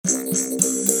You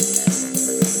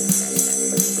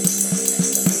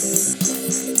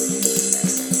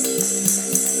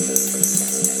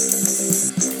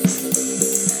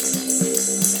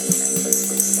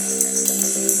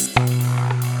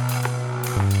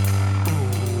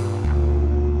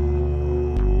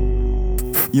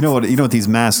know what these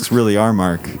masks really are,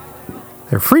 Mark?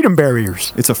 They're freedom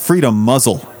barriers. It's a freedom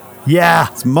muzzle. Yeah.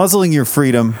 It's muzzling your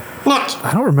freedom. Look.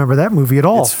 I don't remember that movie at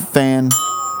all. It's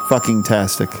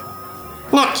fan-fucking-tastic.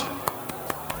 Look.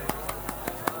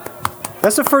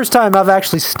 That's the first time I've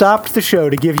actually stopped the show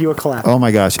to give you a clap. Oh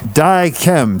my gosh.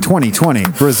 DICHEM 2020,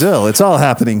 Brazil. It's all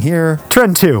happening here.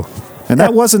 Trend 2. And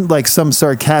that wasn't like some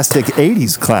sarcastic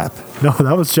 80s clap. No,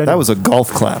 that was genuine. That was a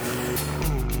golf clap.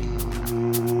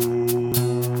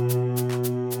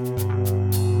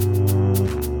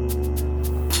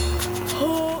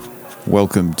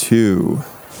 Welcome to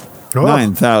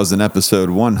 9000 episode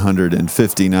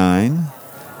 159.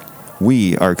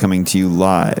 We are coming to you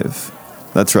live.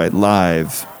 That's right,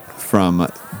 live from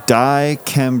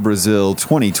DICHEM Brazil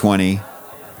 2020.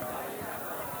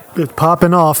 It's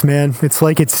popping off, man. It's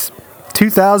like it's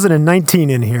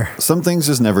 2019 in here. Some things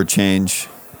just never change.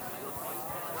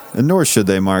 And nor should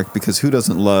they, Mark, because who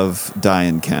doesn't love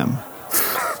DICHEM?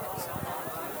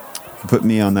 Put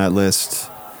me on that list.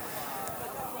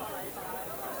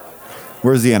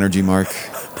 Where's the energy, Mark?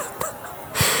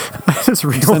 I just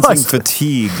I'm sensing realized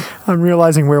fatigue. I'm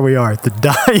realizing where we are at the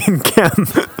DICHEM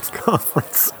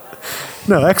conference.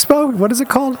 No, Expo? What is it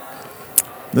called?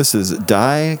 This is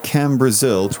DICHEM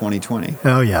Brazil 2020.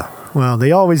 Oh, yeah. Well,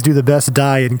 they always do the best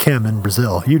DICHEM in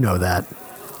Brazil. You know that.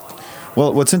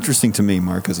 Well, what's interesting to me,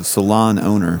 Mark, as a salon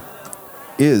owner,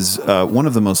 is one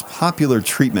of the most popular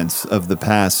treatments of the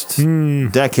past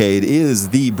decade is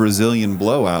the Brazilian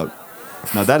blowout.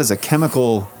 Now, that is a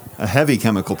heavy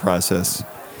chemical process.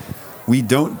 We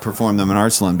don't perform them in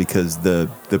our salon because the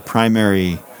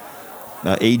primary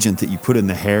agent that you put in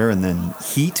the hair and then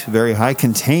heat very high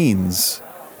contains...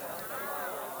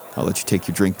 I'll let you take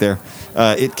your drink there.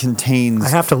 It contains... I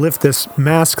have to lift this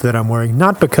mask that I'm wearing,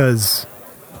 not because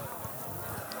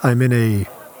I'm in a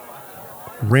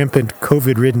rampant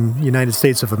COVID-ridden United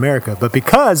States of America, but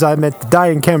because I'm at the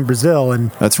DICHEM Brazil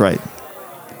and... That's right.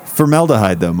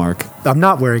 Formaldehyde, though, Mark. I'm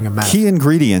not wearing a mask. Key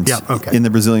ingredient in the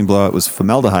Brazilian blowout was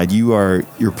formaldehyde. You're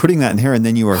putting that in hair, and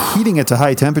then you are heating it to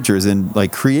high temperatures and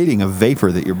like creating a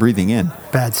vapor that you're breathing in.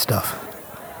 Bad stuff.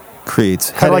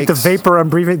 Creates headaches. I like the vapor I'm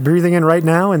breathing in right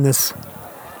now in this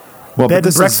bed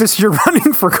and breakfast you're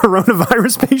running for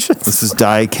coronavirus patients. This is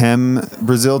DICHEM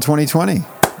Brazil 2020.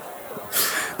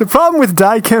 The problem with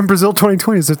DICHEM Brazil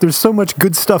 2020 is that there's so much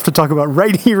good stuff to talk about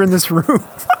right here in this room.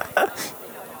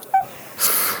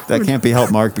 That can't be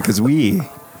helped, Mark, because All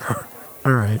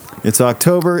right. It's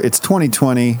October, it's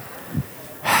 2020.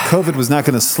 COVID was not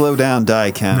going to slow down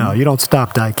DICHEM. No, you don't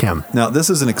stop DICHEM. Now, this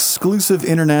is an exclusive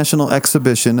international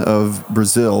exhibition of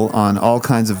Brazil on all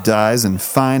kinds of dyes and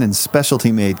fine and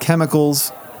specialty-made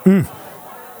chemicals.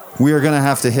 We are going to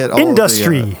have to hit all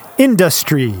Industry.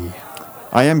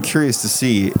 I am curious to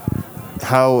see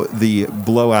how the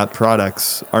blowout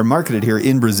products are marketed here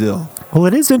in Brazil. Well,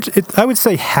 I would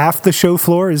say half the show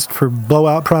floor is for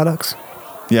blowout products.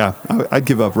 Yeah, I'd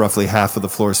give up roughly half of the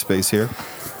floor space here.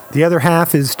 The other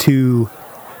half is to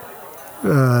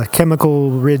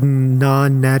chemical-ridden,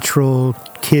 non-natural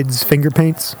kids' finger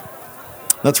paints.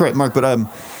 That's right, Mark. But,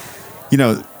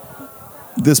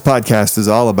 this podcast is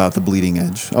all about the bleeding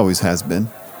edge. Always has been.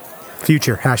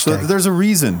 Future hashtag. So there's a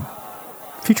reason.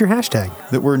 Future hashtag.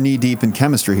 That we're knee-deep in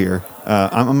chemistry here.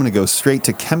 I'm going to go straight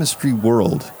to Chemistry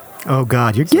World. Oh,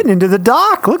 God. You're getting into the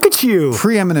doc. Look at you.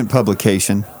 Preeminent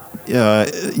publication.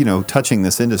 Touching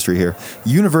this industry here.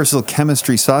 Universal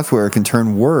chemistry software can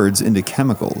turn words into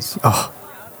chemicals. Oh.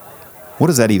 What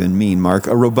does that even mean, Mark?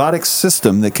 A robotic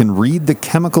system that can read the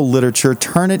chemical literature,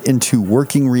 turn it into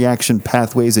working reaction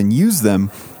pathways, and use them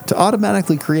to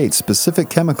automatically create specific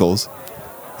chemicals.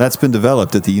 That's been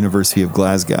developed at the University of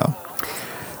Glasgow.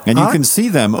 And you can see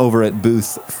them over at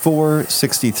booth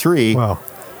 463. Wow.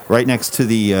 Right next to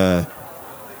the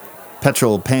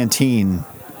petrol Pantene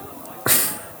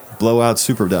blowout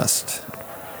super dust.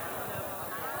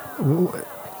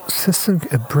 System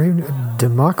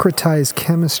democratized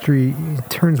chemistry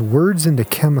turns words into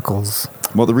chemicals.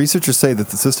 Well, the researchers say that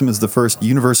the system is the first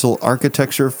universal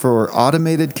architecture for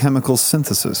automated chemical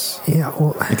synthesis. Yeah,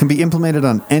 well, it can be implemented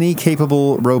on any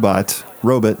capable robot,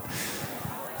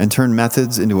 and turn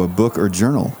methods into a book or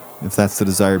journal if that's the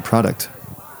desired product.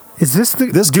 Is this the?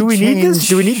 Do we need this?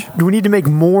 Do we need to make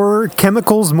more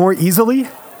chemicals more easily?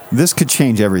 This could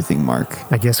change everything,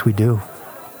 Mark. I guess we do.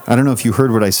 I don't know if you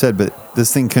heard what I said, but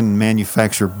this thing can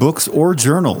manufacture books or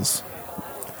journals.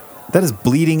 That is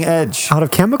bleeding edge. Out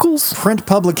of chemicals? Print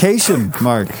publication,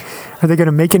 Mark. Are they going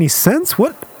to make any sense?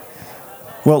 What?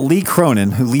 Well, Lee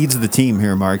Cronin, who leads the team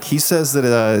here, Mark, he says that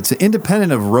it's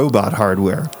independent of robot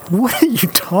hardware. What are you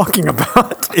talking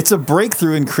about? It's a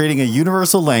breakthrough in creating a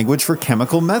universal language for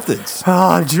chemical methods.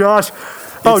 Ah, Josh.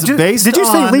 It's based did you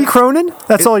say on- Lee Cronin?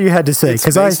 That's all you had to say. It's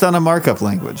Because based on a markup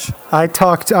language. I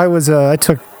took.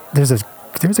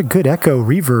 There's a good echo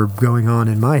reverb going on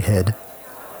in my head.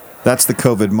 That's the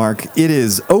COVID, Mark. It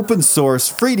is open source,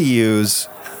 free to use.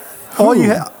 All Who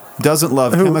you doesn't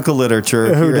love chemical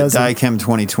literature who here doesn't? at DICHEM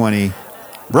 2020.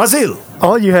 Brazil!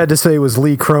 All you had to say was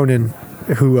Lee Cronin,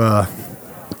 who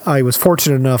I was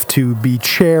fortunate enough to be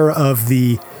chair of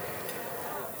the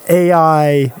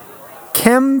AI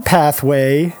Chem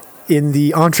pathway in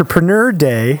the Entrepreneur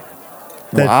Day.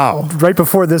 Wow. Right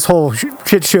before this whole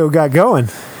shit show got going.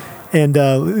 And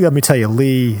let me tell you,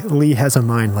 Lee has a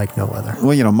mind like no other.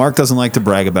 Well, you know, Mark doesn't like to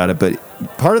brag about it, but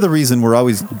part of the reason we're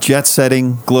always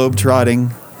jet-setting,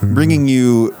 globe-trotting, bringing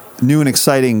you new and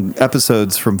exciting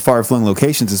episodes from far-flung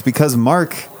locations is because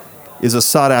Mark is a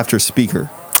sought-after speaker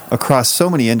across so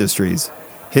many industries.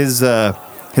 His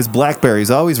BlackBerry's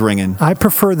always ringing. I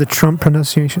prefer the Trump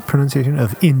pronunciation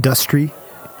of industry.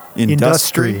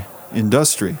 Industry.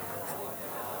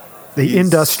 The He's-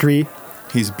 industry.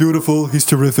 He's beautiful. He's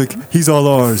terrific. He's all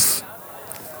ours.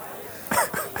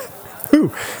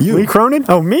 Who? You. Lee Cronin?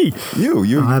 Oh, me.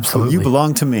 You. Oh, absolutely. You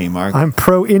belong to me, Mark. I'm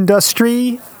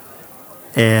pro-industry,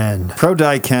 and Pro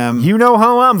DICHEM. you know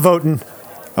how I'm voting.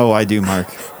 Oh, I do, Mark.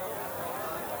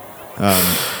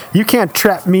 You can't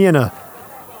trap me in a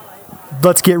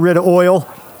let's get rid of oil.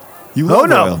 You Oh, love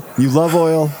no. oil. You love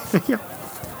oil.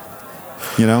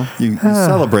 You know, you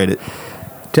celebrate it.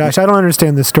 Josh, I don't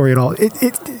understand this story at all.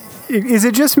 Is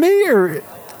it just me, or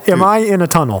am I in a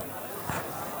tunnel?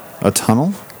 A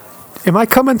tunnel? Am I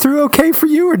coming through okay for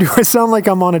you, or do I sound like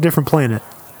I'm on a different planet?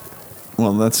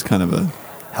 Well, that's kind of a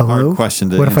Hello? hard question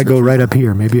to What if I answer. go right up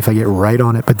here? Maybe if I get right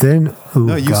on it, but then, ooh,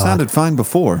 No, you God. sounded fine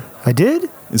before. I did?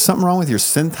 Is something wrong with your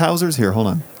synthhauser's? Here, hold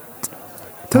on.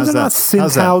 Those How's are not that?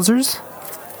 How's that? synthhausers.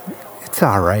 It's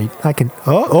all right. I can.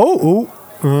 No.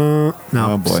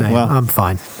 Oh, boy. Same. Well, I'm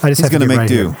fine. I just He's have to going to get make right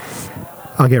do. here.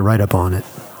 I'll get right up on it.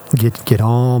 Get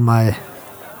all my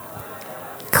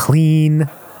clean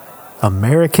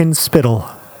American spittle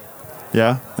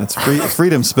Yeah, that's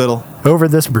freedom spittle. over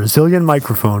this Brazilian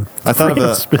microphone. I thought Freedom of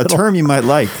a spittle. term you might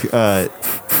like.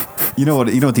 You know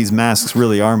what these masks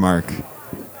really are, Mark?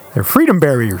 They're freedom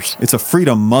barriers. It's a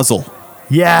freedom muzzle.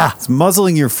 Yeah. It's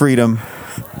muzzling your freedom.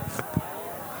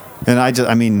 And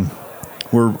I mean,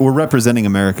 we're representing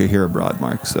America here abroad,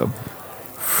 Mark. So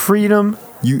Freedom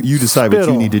you decide what you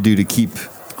Spittle. need to do to keep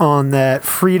on that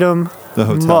freedom the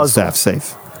hotel muzzle. staff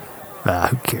safe.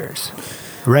 Who cares?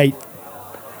 Right.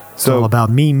 It's all So, about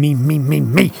me.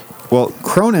 well,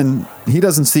 Cronin, he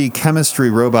doesn't see chemistry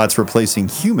robots replacing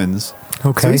humans.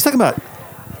 Okay. So he's talking about.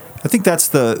 I think that's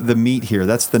the meat here.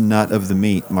 That's the nut of the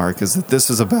meat, Mark. Is that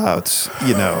this is about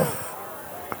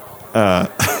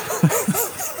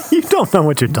You don't know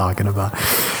what you're talking about.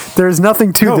 There's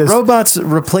nothing to no, this. robots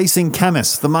replacing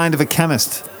chemists. The mind of a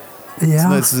chemist.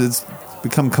 Yeah. It's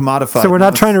become commodified. So we're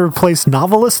not Now trying to replace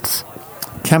novelists?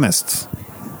 it's chemists.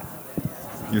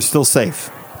 You're still safe.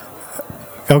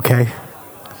 Okay.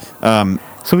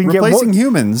 So we can get Replacing more.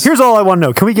 humans. Here's all I want to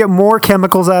know. Can we get more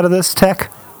chemicals out of this tech?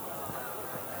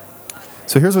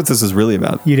 So here's what this is really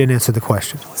about. You didn't answer the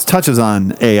question. This touches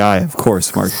on AI, of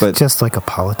course, Mark, but Just like a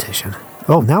politician.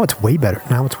 Oh, now it's way better.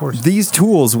 Now it's worse. these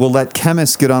tools will let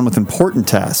chemists get on with important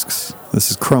tasks.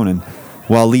 This is Cronin.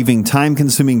 While leaving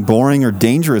time-consuming, boring, or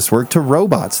dangerous work to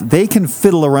robots. They can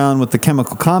fiddle around with the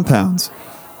chemical compounds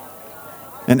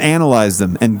and analyze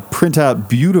them and print out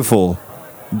beautiful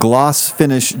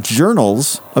gloss-finish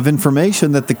journals of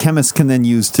information that the chemists can then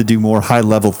use to do more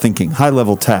high-level thinking,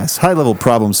 high-level tasks, high-level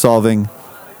problem-solving.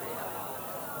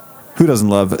 Who doesn't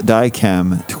love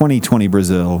DICHEM 2020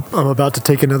 Brazil? I'm about to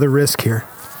take another risk here.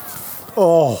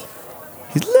 Oh.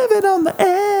 He's living on the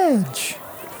edge.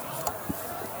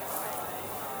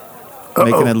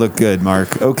 Making it look good,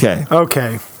 Mark. Okay.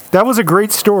 Okay. That was a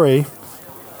great story.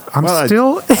 I'm Well,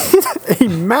 still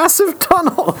in a massive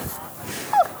tunnel.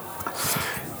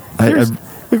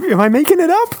 Am I making it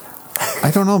up? I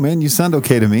don't know, man. You sound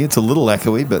okay to me. It's a little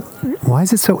echoey, but Why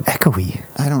is it so echoey?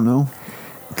 I don't know.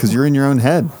 Because you're in your own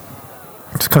head.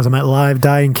 It's because I'm at Live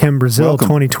Dying Chem Brazil Welcome.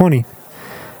 2020.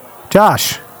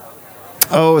 Josh.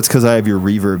 Oh, it's because I have your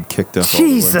reverb kicked up. all the way.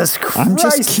 Jesus Christ. I'm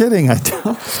just kidding. I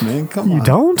don't, man. Come on. You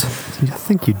don't? I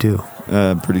think you do.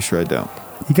 Pretty sure I don't.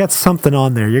 You got something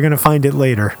on there. You're going to find it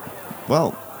later.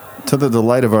 Well, to the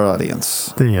delight of our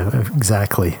audience. Yeah,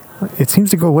 exactly. It seems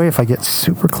to go away if I get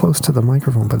super close to the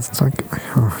microphone, but it's like,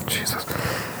 oh, Jesus.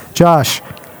 Josh,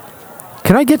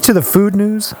 can I get to the food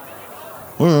news?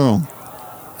 Well,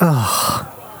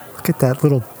 Look at that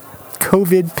little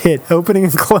COVID pit opening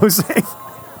and closing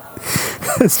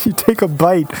as you take a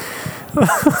bite.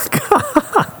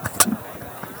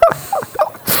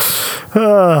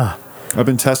 I've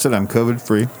been tested. I'm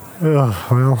COVID-free Oh,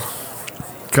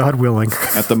 well, God willing.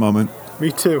 at the moment.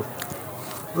 Me too.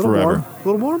 A little Forever. warm. A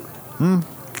little warm?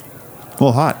 A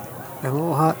little hot. And a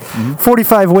little hot.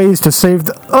 45 ways to save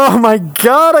the... Oh, my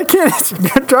God. I can't...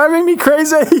 It's driving me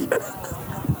crazy.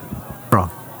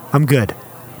 Wrong. I'm good.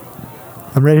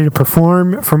 I'm ready to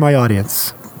perform for my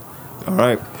audience. All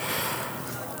right.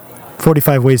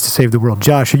 45 ways to save the world.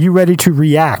 Josh, are you ready to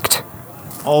react?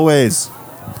 Always.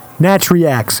 Natch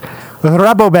reacts.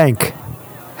 Rabobank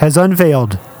has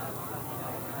unveiled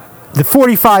the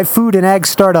 45 food and ag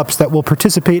startups that will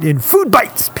participate in Food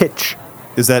Bites pitch.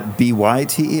 Is that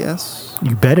BYTES?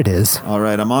 You bet it is. All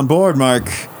right, I'm on board, Mark.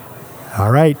 All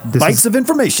right. Bites of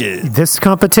information. This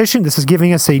competition, this is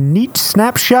giving us a neat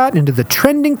snapshot into the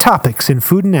trending topics in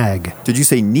food and ag. Did you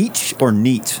say niche or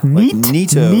neat? Neat. Like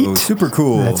neato. Neat. Super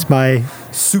cool. That's my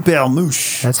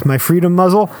freedom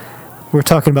muzzle. We're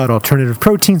talking about alternative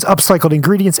proteins, upcycled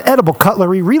ingredients, edible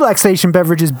cutlery, relaxation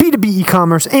beverages, B2B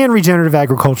e-commerce, and regenerative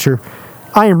agriculture.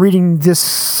 I am reading this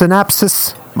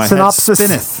synopsis My head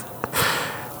spinneth.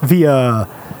 via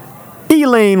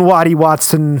Elaine Waddy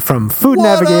Watson from Food What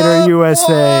Navigator up,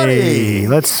 USA.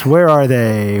 Waddy? Where are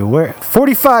they?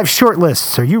 45 short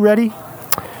lists. Are you ready?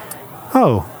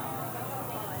 Oh,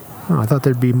 I thought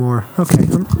there'd be more. Okay.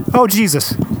 Oh,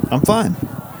 Jesus. I'm fine.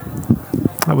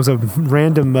 That was a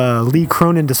random Lee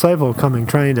Cronin disciple coming,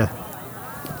 trying to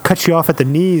cut you off at the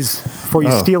knees before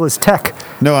you steal his tech.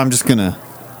 No, I'm just going to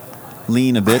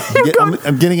lean a bit.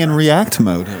 I'm getting in react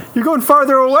mode. You're going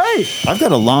farther away. I've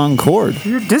got a long cord.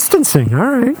 You're distancing. All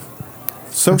right.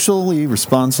 Socially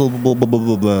responsible, blah, blah, blah,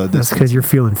 blah, blah. That's because you're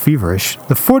feeling feverish.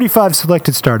 The 45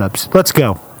 selected startups. Let's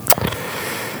go.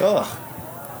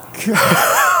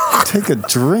 Take a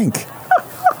drink.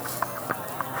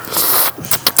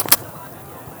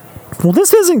 Well,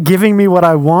 this isn't giving me what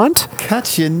I want.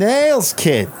 Cut your nails,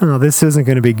 kid. Oh, this isn't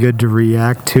going to be good to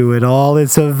react to at all.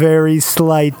 It's a very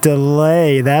slight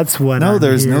delay. That's what No, I'm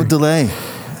there's no hearing. delay.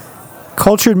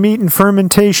 Cultured meat and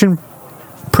fermentation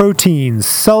proteins.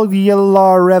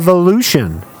 Cellular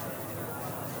revolution.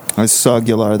 I saw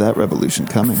that revolution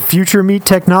coming. Future meat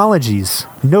technologies.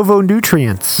 Novo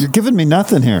nutrients. You're giving me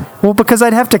nothing here. Well, because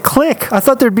I'd have to click. I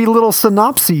thought there'd be little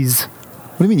synopses.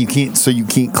 What do you mean you can't? So you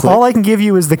can't click? All I can give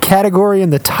you is the category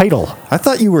and the title. I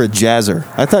thought you were a jazzer.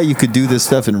 I thought you could do this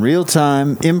stuff in real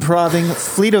time, improving,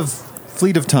 fleet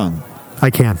of tongue,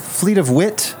 I can. fleet of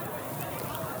wit.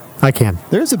 I can.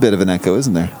 There's a bit of an echo,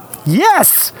 isn't there?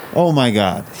 Yes! Oh my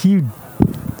God!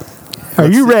 Are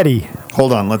you ready?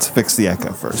 Hold on, let's fix the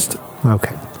echo first.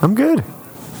 Okay. I'm good.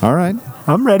 All right,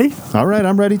 I'm ready. all right,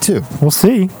 I'm ready too. We'll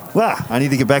see. I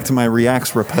need to get back to my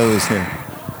reacts repose here.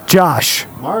 Josh,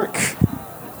 Mark,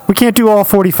 we can't do all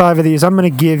 45 of these. I'm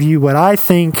going to give you what I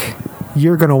think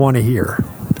you're going to want to hear.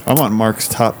 I want Mark's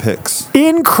top picks.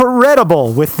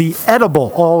 Incredible with the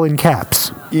edible all in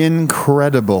caps.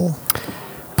 Incredible.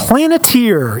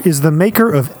 Planeteer is the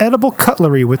maker of edible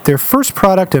cutlery with their first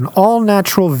product, an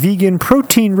all-natural, vegan,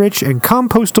 protein-rich, and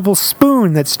compostable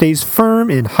spoon that stays firm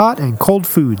in hot and cold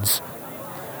foods.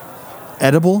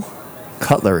 Edible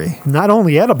cutlery. Not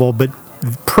only edible, but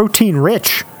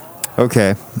protein-rich.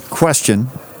 Okay, question.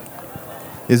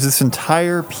 Is this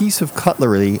entire piece of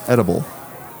cutlery edible?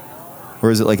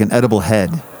 Or is it like an edible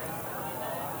head?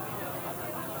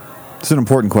 It's an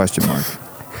important question, Mark.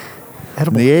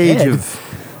 Edible In the age head? of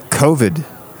COVID,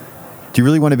 do you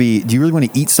really want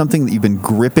to eat something that you've been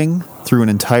gripping through an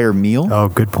entire meal? Oh,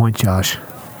 good point, Josh.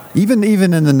 Even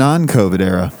in the non-COVID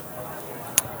era,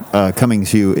 coming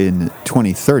to you in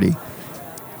 2030,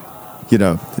 you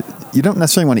don't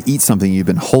necessarily want to eat something you've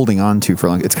been holding on to for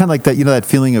long. It's kind of like that, that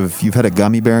feeling of you've had a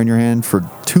gummy bear in your hand for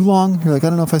too long. You're like, I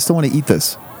don't know if I still want to eat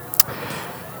this.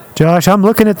 Josh, I'm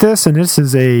looking at this, and this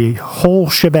is a whole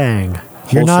shebang.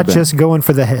 You're not shebang. just going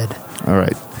for the head. All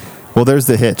right. Well, there's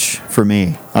the hitch for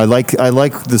me. I like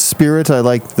the spirit. I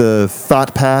like the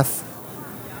thought path.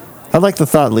 I like the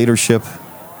thought leadership.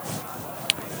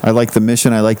 I like the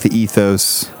mission. I like the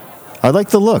ethos. I like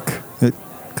the look. It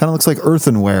kind of looks like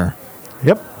earthenware.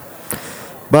 Yep.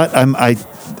 But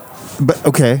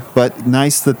but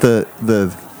nice that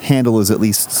the handle is at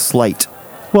least slight.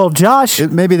 Well, Josh,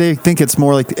 Maybe they think it's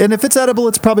more like, and if it's edible,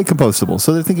 it's probably compostable.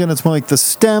 So they're thinking it's more like the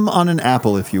stem on an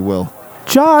apple, if you will.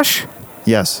 Josh,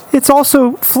 Yes. it's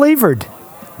also flavored.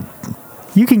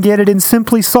 You can get it in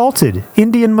simply salted,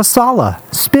 Indian masala,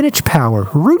 spinach power,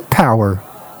 root power,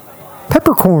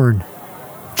 peppercorn,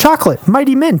 chocolate,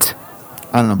 mighty mint.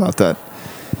 I don't know about that.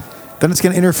 Then it's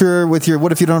going to interfere with your,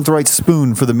 what if you don't have the right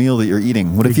spoon for the meal that you're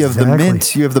eating? What if you have the Exactly.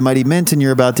 mint, you have the mighty mint, and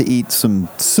you're about to eat some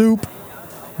soup?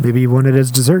 Maybe you want it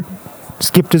as dessert.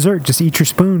 Skip dessert, just eat your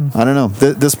spoon. I don't know.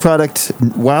 This product,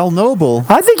 while noble,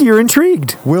 I think you're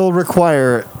intrigued. will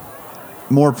require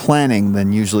more planning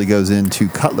than usually goes into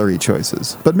cutlery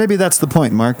choices. But maybe that's the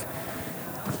point, Mark.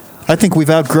 I think we've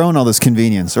outgrown all this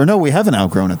convenience. Or no, we haven't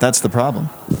outgrown it. That's the problem.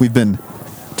 We've been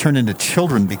turned into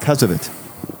children because of it.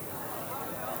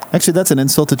 Actually, that's an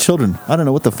insult to children. I don't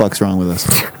know what the fuck's wrong with us.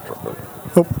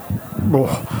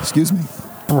 Excuse me.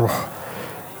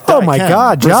 Oh my Ken,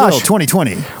 God, Brazil Josh.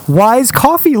 2020. Wise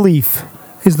Coffee Leaf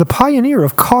is the pioneer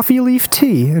of coffee leaf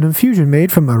tea, an infusion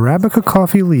made from Arabica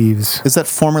coffee leaves. Is that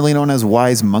formerly known as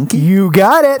Wise Monkey? You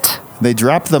got it. They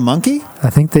dropped the monkey? I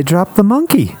think they dropped the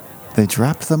monkey. They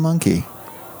dropped the monkey.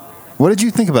 What did you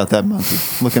think about that monkey,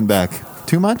 looking back?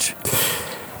 Too much?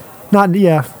 Not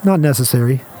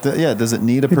necessary. Does it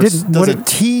need a didn't- does what a it-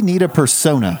 tea need a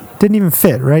persona? Didn't even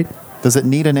fit, right? Does it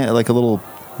need like a little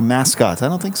mascot? I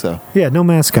don't think so. Yeah, no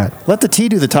mascot. Let the tea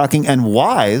do the talking. And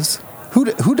Wise,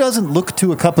 who doesn't look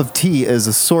to a cup of tea as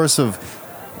a source of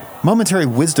momentary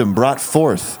wisdom brought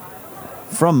forth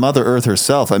from Mother Earth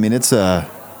herself? I mean, that's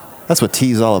what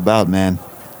tea's all about, man.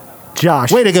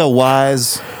 Josh, Way to go,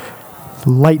 Wise.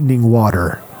 lightning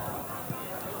water.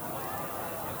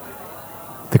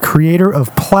 The creator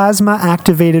of plasma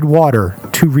activated water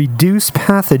to reduce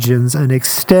pathogens and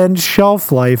extend shelf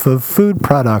life of food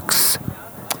products.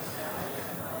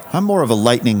 I'm more of a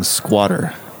lightning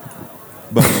squatter.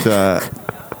 But,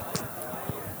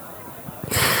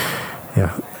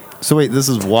 Yeah, so wait, this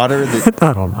is water that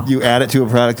I don't know. you add it to a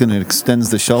product and it extends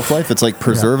the shelf life? It's like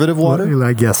preservative water? Well,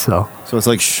 I guess so. So it's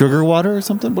like sugar water or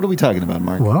something? What are we talking about,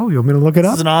 Mark? Well, you want me to look it This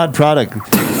up? is an odd product.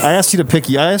 I asked you to pick.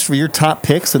 I asked for your top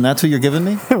picks, and that's who you're giving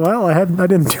me? Well, I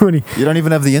didn't do You don't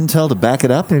even have the intel to back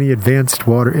it up? any advanced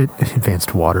water.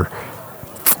 Advanced water.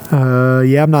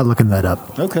 Yeah, I'm not looking that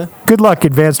up. Okay. Good luck,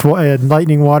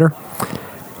 lightning water.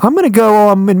 I'm going to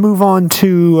go and move on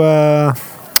to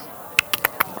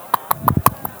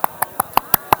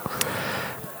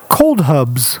Cold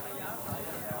Hubs,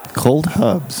 Cold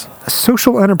Hubs. a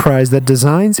social enterprise that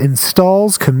designs,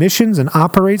 installs, commissions, and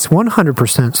operates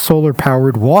 100%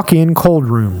 solar-powered walk-in cold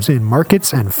rooms in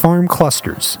markets and farm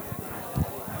clusters.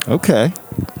 Okay.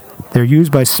 They're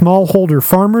used by smallholder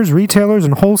farmers, retailers,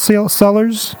 and wholesale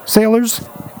sailors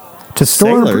to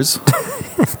store Sailors.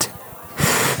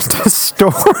 to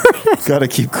store Got to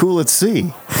keep cool at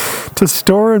sea. to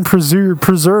store and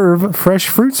preserve fresh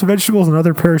fruits, vegetables, and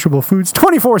other perishable foods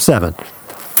 24/7.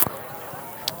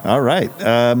 All right.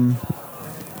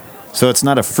 So it's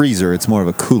not a freezer. It's more of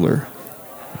a cooler.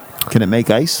 Can it make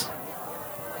ice?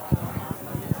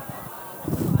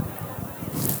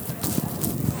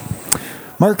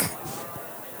 Mark,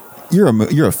 you're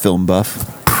a film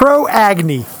buff. Pro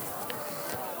Agni,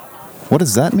 What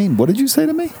does that mean? What did you say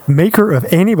to me? maker of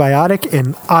antibiotic and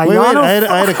Wait, iono.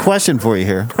 I had a question for you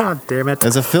here. God damn it!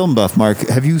 As a film buff, Mark,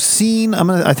 have you seen?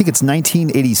 I think it's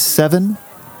 1987.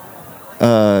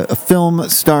 A film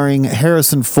starring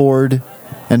Harrison Ford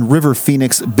and River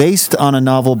Phoenix, based on a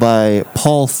novel by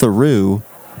Paul Theroux,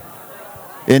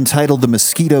 entitled "The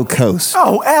Mosquito Coast."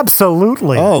 Oh,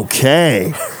 absolutely.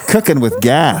 Okay, cooking with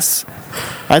gas.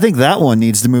 I think that one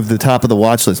needs to move to the top of the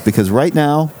watch list because right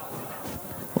now,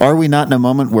 are we not in a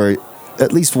moment where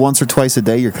at least once or twice a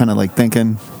day you're kind of like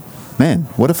thinking, man,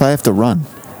 what if I have to run?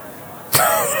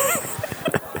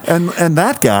 and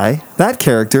that guy, that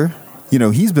character, you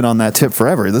know, he's been on that tip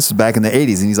forever. This is back in the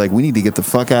 80s, and he's like, we need to get the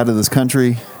fuck out of this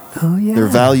country. Oh yeah. Their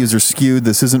values are skewed.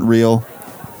 This isn't real.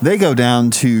 They go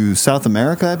down to South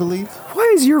America, I believe.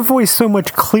 Why is your voice so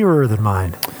much clearer than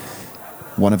mine?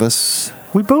 One of us,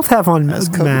 We both have on That's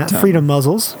COVID time. freedom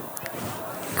muzzles.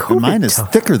 and mine is tongue.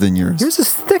 thicker than yours. Yours is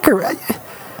thicker.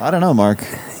 I don't know, Mark.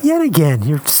 Yet again,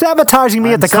 you're sabotaging me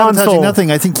I'm at the sabotaging console.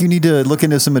 nothing. I think you need to look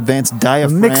into some advanced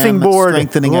diaphragm Mixing board.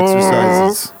 strengthening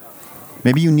exercises.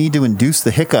 Maybe you need to induce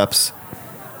the hiccups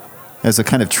as a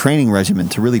kind of training regimen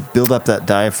to really build up that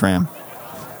diaphragm.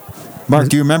 Mark,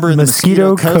 do you remember in the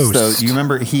Mosquito Mosquito Coast, though? Coast. Do you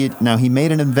remember he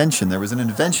made an invention. There was an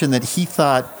invention that he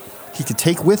thought he could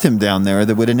take with him down there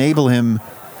that would enable him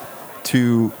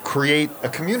to create a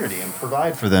community and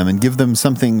provide for them and give them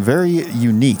something very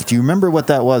unique. Do you remember what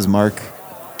that was, Mark?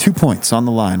 2 points on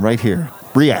the line right here.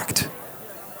 React.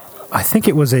 I think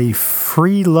it was a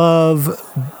free love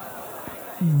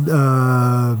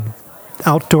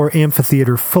outdoor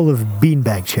amphitheater full of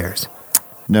beanbag chairs.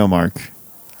 No, Mark.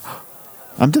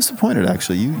 I'm disappointed,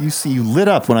 actually. You lit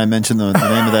up when I mentioned the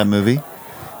name of that movie,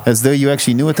 as though you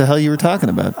actually knew what the hell you were talking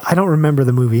about. I don't remember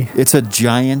the movie. It's a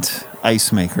giant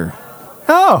ice maker.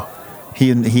 Oh!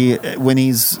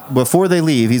 Before they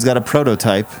leave, he's got a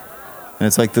prototype, and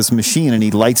it's like this machine, and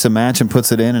he lights a match and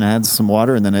puts it in and adds some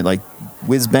water, and then it like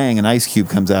whiz bang, an ice cube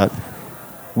comes out.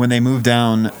 When they move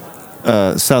down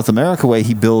South America way,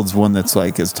 he builds one that's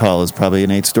like as tall as probably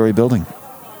an 8-story building.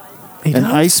 An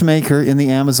ice maker in the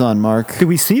Amazon, Mark. Do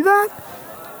we see that?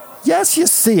 Yes, you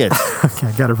see it. Okay,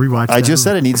 I got to rewatch that. I just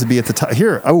said it needs to be at the top.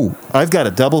 Here, I've got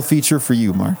a double feature for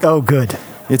you, Mark. Oh, good.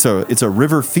 It's a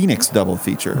River Phoenix double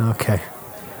feature. Okay.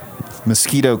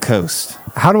 Mosquito Coast.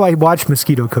 How do I watch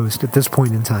Mosquito Coast at this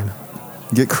point in time?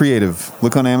 Get creative.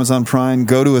 Look on Amazon Prime.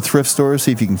 Go to a thrift store.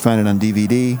 See if you can find it on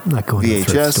DVD. I'm not going VHS. to a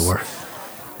thrift store.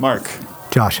 Mark.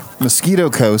 Josh.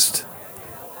 Mosquito Coast.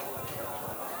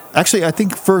 Actually, I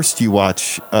think first you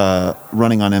watch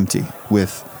Running on Empty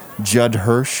with Judd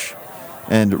Hirsch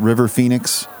and River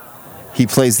Phoenix. He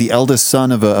plays the eldest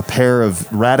son of a pair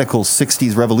of radical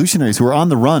 60s revolutionaries who were on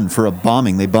the run for a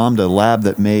bombing. They bombed a lab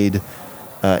that made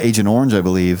Agent Orange, I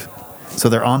believe. So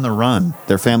they're on the run.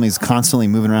 Their family's constantly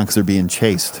moving around because they're being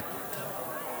chased.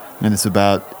 And it's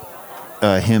about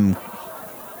him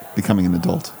becoming an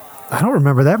adult. I don't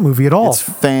remember that movie at all. It's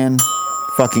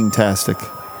fan-fucking-tastic.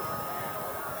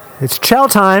 It's Chow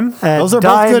Time at Those are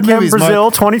both good movies, Brazil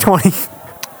Mark. 2020.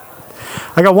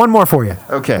 I got one more for you.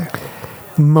 Okay.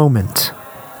 Moment.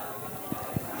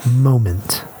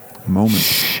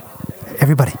 Shh.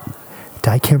 Everybody.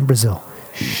 Dicam Brazil.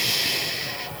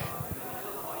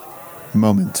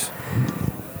 Moment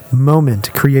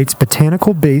creates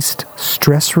botanical-based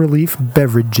stress relief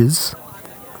beverages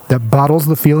that bottles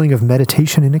the feeling of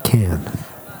meditation in a can.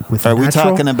 With Are we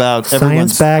talking about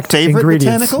everyone's science-backed favorite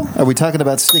ingredients. botanical? Are we talking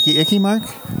about Sticky Icky, Mark?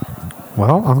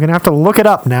 Well, I'm going to have to look it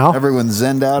up now. Everyone's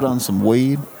zenned out on some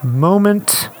weed.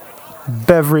 Moment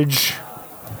beverage.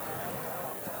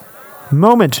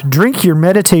 Moment, drink your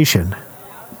meditation.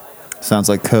 Sounds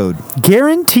like code.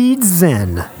 Guaranteed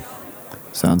Zen.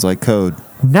 Sounds like code.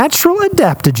 Natural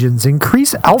adaptogens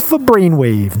increase alpha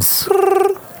brainwaves.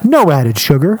 No added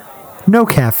sugar. No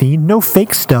caffeine. No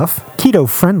fake stuff. Keto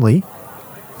friendly.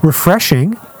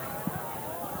 Refreshing.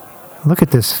 Look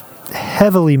at this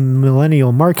heavily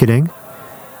millennial marketing.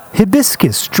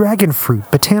 Hibiscus, dragon fruit,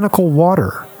 botanical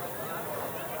water.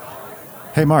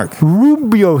 Hey, Mark.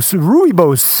 Rooibos,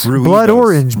 blood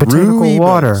orange, botanical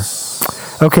water.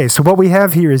 Okay, so what we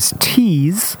have here is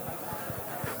teas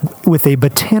with a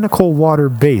botanical water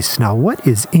base. Now, what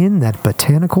is in that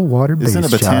botanical water base, Isn't a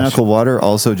botanical water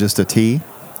also just a tea?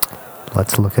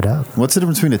 Let's look it up. What's the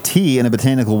difference between a tea and a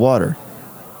botanical water?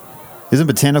 Isn't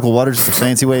botanical water just a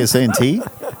fancy way of saying tea?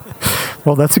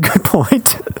 Well, that's a good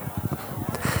point.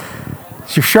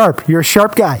 You're sharp. You're a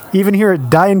sharp guy. Even here at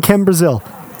Die in Chem Brazil.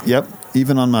 Yep.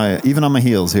 Even on my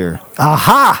heels here.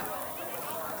 Aha!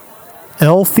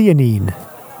 L-theanine,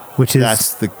 which is...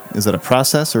 Is that a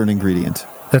process or an ingredient?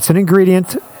 That's an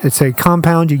ingredient. It's a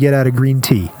compound you get out of green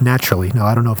tea, naturally. Now,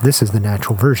 I don't know if this is the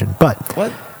natural version, but...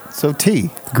 What? So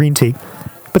tea. Green tea.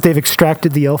 But they've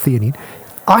extracted the L-theanine.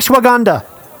 Ashwagandha.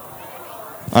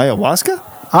 Ayahuasca?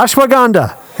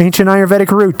 Ashwagandha, ancient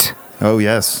Ayurvedic root. Oh,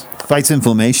 yes. Fights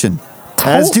inflammation.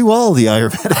 As do all the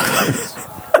Ayurvedic.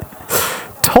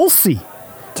 Tulsi.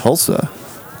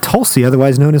 Tulsi,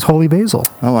 otherwise known as holy basil.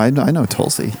 Oh, I know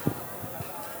Tulsi.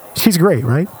 She's great,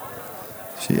 right?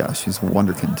 She's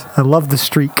wonderkind. I love the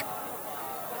streak.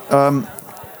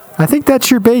 I think that's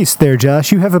your base there,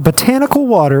 Josh. You have a botanical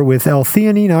water with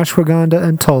L-theanine, ashwagandha,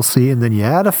 and Tulsi, and then you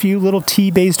add a few little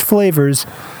tea-based flavors,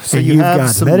 So and you you've have got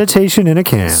some meditation in a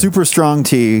can. Super strong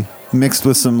tea mixed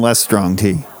with some less strong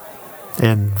tea.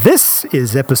 And this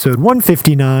is episode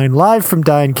 159, live from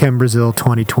Die in Chem Brazil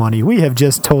 2020. We have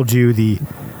just told you the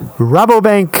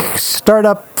Rabobank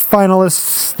startup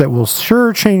finalists that will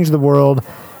sure change the world.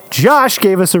 Josh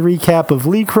gave us a recap of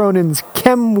Lee Cronin's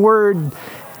ChemWord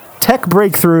tech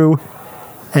breakthrough.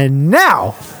 And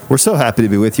now... We're so happy to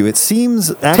be with you. It seems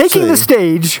actually... Taking the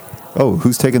stage... Oh,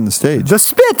 who's taking the stage? The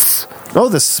Spits! Oh,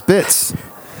 the Spits.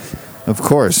 Of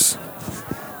course.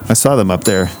 I saw them up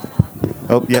there.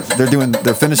 Oh, yep,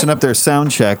 they're finishing up their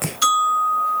sound check.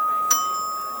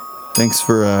 Thanks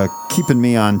for keeping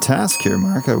me on task here,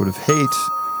 Mark. I would have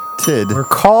hated. We're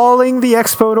calling the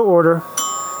expo to order.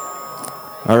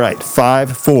 All right,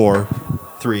 5, 4,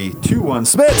 3, 2, 1,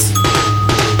 Spits!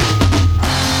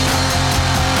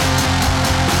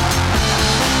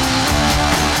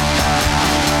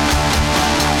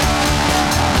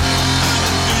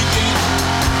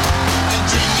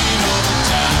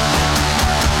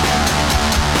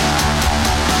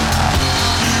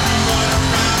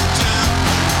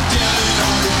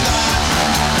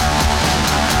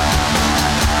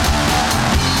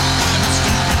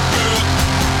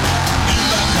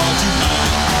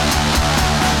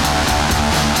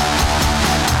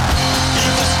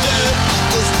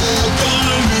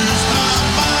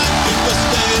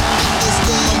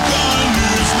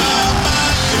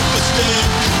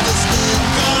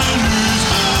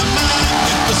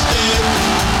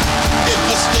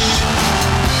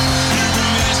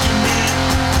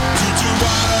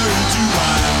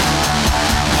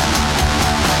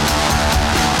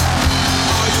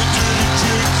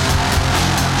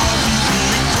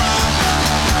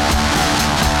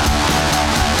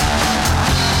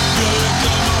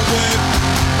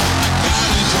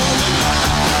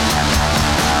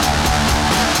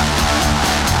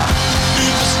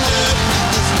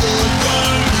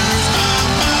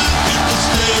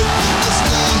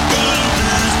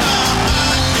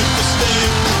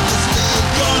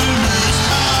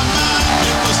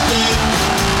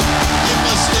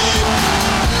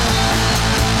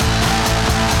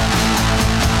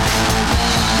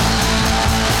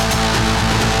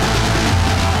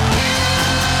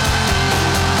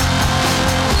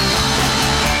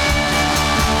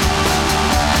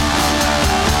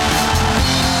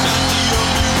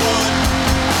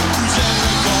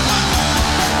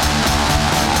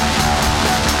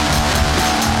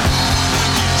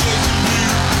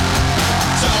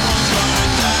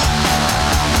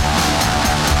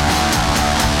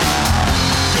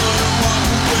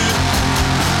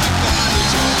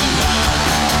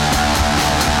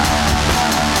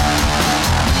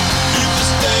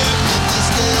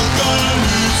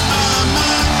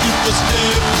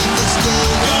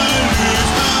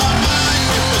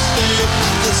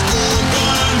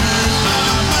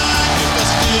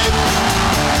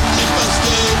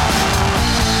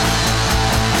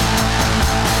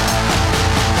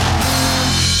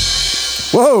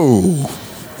 Whoa.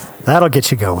 That'll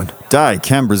get you going.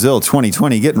 Dicam Brazil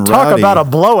 2020 getting Talk rowdy. about a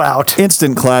blowout.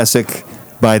 Instant classic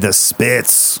by the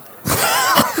Spits.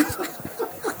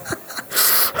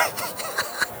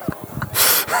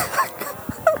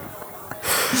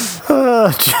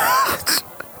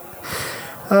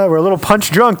 We're a little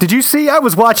punch drunk. Did you see? I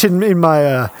was watching in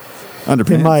my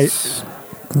Underpants.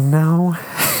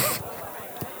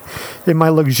 in my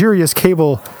luxurious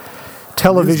cable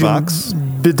television Box.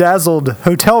 bedazzled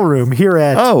hotel room here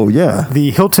at Oh, yeah.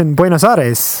 the Hilton Buenos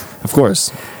Aires. Of course.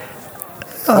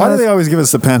 Why do they always give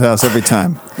us the penthouse every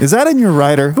time? Is that in your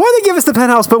rider? Why they give us the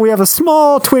penthouse, but we have a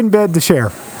small twin bed to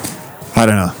share? I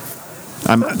don't know.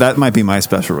 That might be my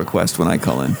special request when I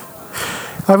call in.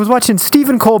 I was watching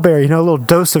Stephen Colbert, a little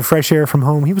dose of fresh air from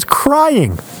home. He was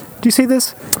crying. Do you see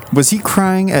this? Was he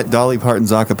crying at Dolly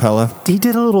Parton's a cappella? He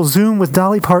did a little Zoom with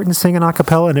Dolly Parton singing a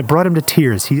cappella, and it brought him to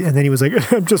tears. And then he was like,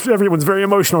 everyone's very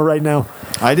emotional right now.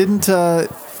 I didn't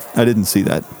see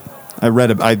that. I read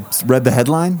the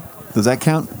headline. Does that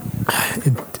count?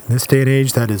 In this day and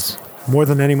age, that is more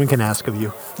than anyone can ask of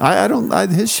you. I don't.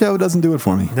 His show doesn't do it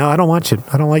for me. No, I don't watch it.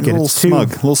 I don't like it. A little It's smug.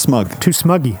 A little smug. too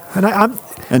smuggy. And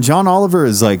And John Oliver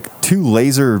is like too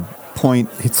laser point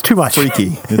it's too much.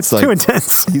 freaky. It's like, too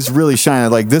intense. He's really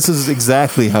shining. Like, this is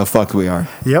exactly how fucked we are.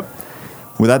 Yep.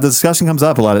 Well, that discussion comes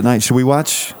up a lot at night. Should we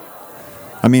watch?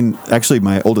 I mean, actually,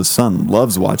 my oldest son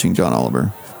loves watching John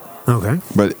Oliver, Okay.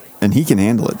 and he can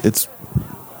handle it. It's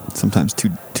sometimes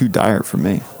too dire for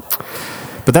me.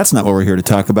 But that's not what we're here to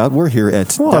talk about. We're here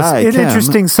at Well, it's an Dicam.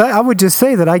 interesting. I would just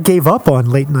say that I gave up on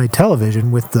late night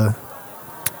television with the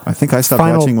I think I stopped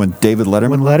Final- watching when David Letterman.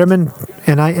 when Letterman,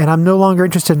 and I'm no longer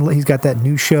interested in. He's got that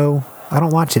new show. I don't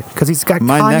watch it because he's got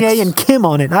My Kanye next- and Kim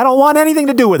on it. I don't want anything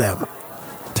to do with them.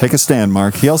 Take a stand,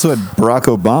 Mark. He also had Barack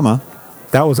Obama.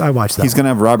 I watched that. He's going to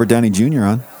have Robert Downey Jr.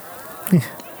 on.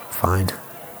 Fine.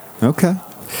 Okay.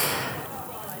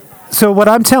 So what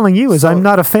I'm telling you is I'm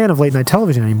not a fan of late night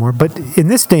television anymore. But in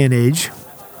this day and age,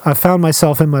 I found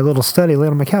myself in my little study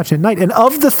laying on my couch at night. And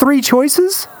of the three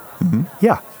choices,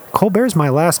 yeah, Colbert's my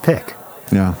last pick.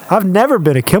 Yeah. I've never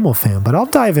been a Kimmel fan, but I'll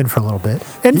dive in for a little bit.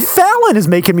 And Fallon is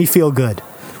making me feel good.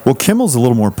 Well, Kimmel's a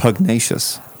little more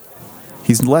pugnacious.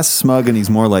 He's less smug and he's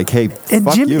more like, hey, And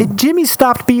fuck you. Jimmy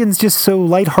stopped being just so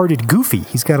lighthearted, goofy.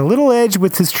 He's got a little edge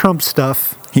with his Trump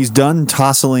stuff. He's done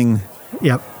tousling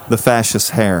Yep. the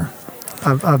fascist hair.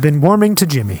 I've been warming to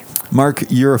Jimmy. Mark,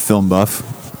 you're a film buff.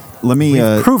 Let me.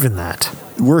 We've proven that.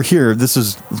 We're here. This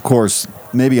is, of course,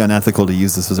 maybe unethical to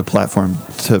use this as a platform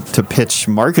to pitch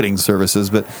marketing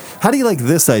services, but how do you like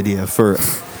this idea for.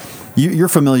 You're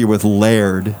familiar with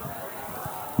Laird,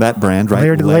 that brand,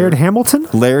 right? Laird Hamilton?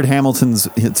 Laird Hamilton's,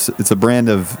 it's a brand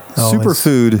of Oh,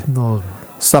 superfood No.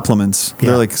 supplements. Yeah.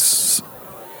 They're like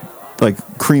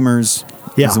creamers.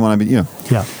 Yeah. Is the one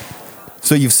Yeah.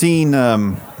 So you've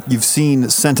seen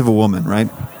Scent of a Woman, right?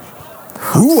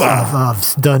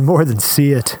 I've done more than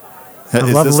see it. I've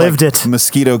Is this lived like it.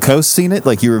 Mosquito Coast seen it?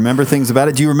 Like you remember things about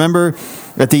it? Do you remember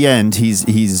at the end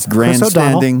he's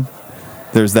grandstanding?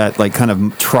 There's that like kind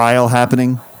of trial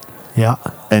happening, Yeah.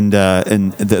 and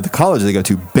the college they go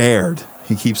to, Baird.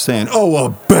 He keeps saying, "Oh, a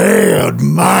bad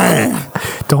man."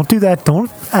 Don't do that.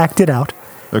 Don't act it out.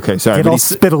 Okay, sorry. Get but all he's-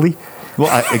 spittily. well,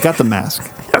 I got the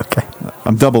mask. Okay.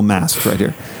 I'm double masked right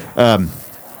here.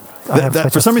 I have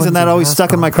such For a some reason, that flimsy always mask stuck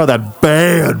in on. my car. That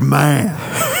bad man.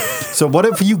 So what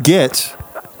if you get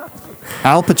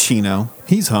Al Pacino?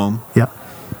 He's home. Yep.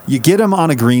 You get him on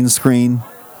a green screen,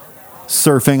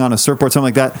 surfing on a surfboard,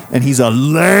 something like that, and he's a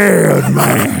Laird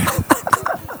man.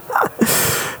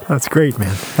 That's great,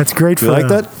 man. That's great for You like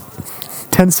that?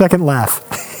 10-second laugh.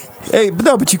 Hey,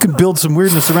 but you can build some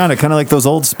weirdness around it, kind of like those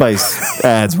Old Spice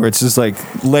ads where it's just like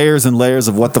layers and layers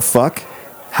of what the fuck,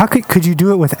 How could you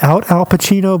do it without Al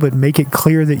Pacino, but make it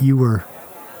clear that you were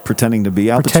pretending to be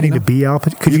Al Pacino. pretending to be Al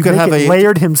Pacino? Could You you, could make have it a-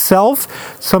 Laird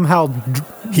himself somehow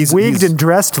wigged and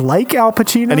dressed like Al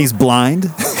Pacino? And he's blind.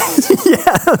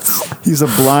 yes. He's a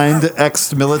blind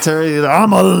ex-military.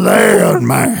 I'm a Laird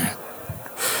man.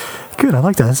 Good. I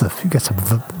like that. You got some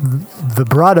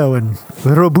vibrato and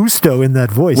robusto in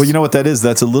that voice. Well, you know what that is?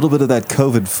 That's a little bit of that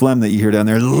COVID phlegm that you hear down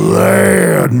there.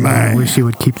 Laird I man. wish you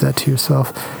would keep that to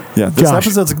yourself. Yeah, this Josh.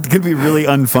 episode's going to be really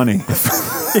unfunny.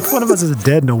 If one of us is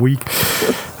dead in a week,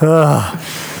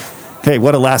 Hey,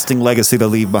 what a lasting legacy to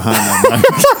leave behind. Them.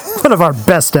 one of our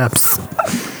best eps.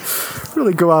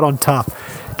 Really go out on top.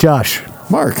 Josh,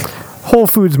 Mark. Whole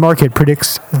Foods Market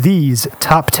predicts these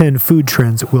top 10 food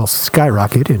trends will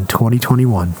skyrocket in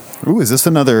 2021. Ooh, is this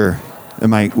another?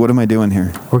 What am I doing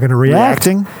here? We're going to react.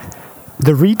 Reacting?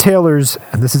 The retailers,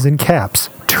 and this is in caps,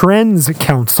 Trends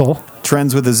Council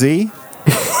Trends with a Z?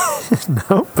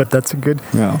 No, but that's a good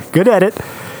Yeah. good edit.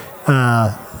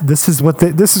 This is what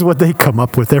they come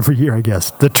up with every year, I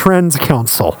guess. The Trends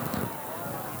Council.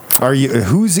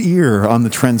 Whose ear on the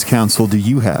Trends Council do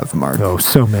you have, Mark? Oh,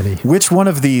 so many. Which one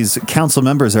of these council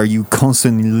members are you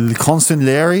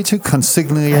consigliere to?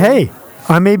 Consigliere? Hey,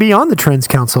 I may be on the Trends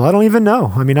Council. I don't even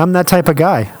know. I mean, I'm that type of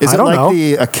guy. Is I it don't like know.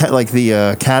 the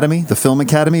Academy, the Film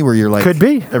Academy, where you're like, Could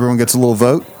be. everyone gets a little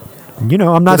vote? You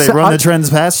know, I'm Do not they run the trends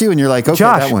past you, and you're like, okay,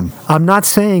 Josh, that one. I'm not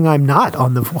saying I'm not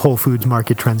on the Whole Foods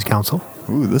Market Trends Council.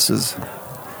 Ooh, this is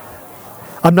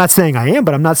I'm not saying I am,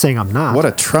 but I'm not saying I'm not. what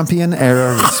a Trumpian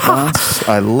era response.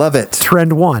 I love it.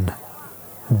 Trend 1.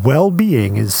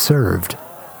 Well-being is served.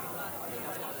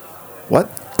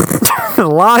 What? The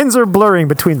lines are blurring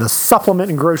between the supplement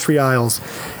and grocery aisles.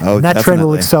 Oh, and that trend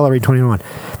will definitely. accelerate 21.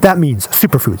 That means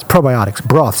superfoods, probiotics,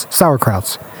 broths,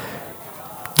 sauerkrauts.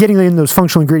 Getting in those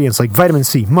functional ingredients like vitamin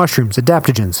C, mushrooms,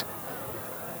 adaptogens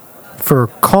for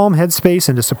calm headspace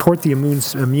and to support the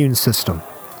immune system.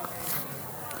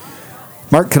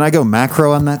 Mark, can I go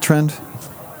macro on that trend?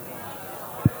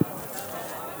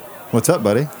 What's up,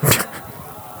 buddy?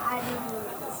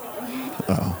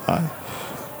 Oh, hi.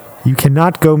 You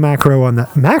cannot go macro on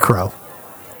that. Macro?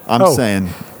 I'm Oh. saying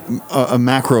a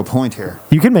macro point here.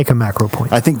 You can make a macro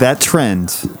point. I think that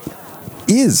trend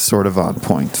is sort of on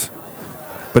point,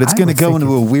 but it's I going to would go think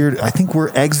into a weird. I think we're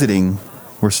exiting.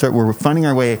 We're finding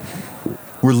our way.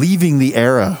 We're leaving the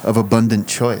era of abundant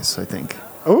choice. I think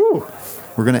Oh,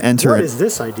 we're going to enter what is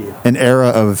this idea? an era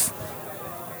of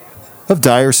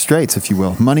dire straits, if you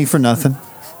will. Money for nothing,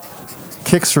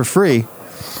 kicks for free,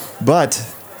 but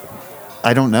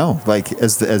I don't know. Like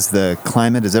as the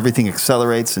climate, as everything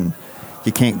accelerates and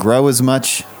you can't grow as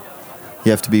much,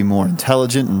 you have to be more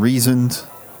intelligent and reasoned,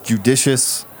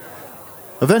 judicious.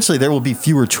 Eventually, there will be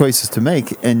fewer choices to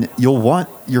make, and you'll want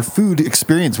your food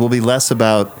experience will be less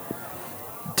about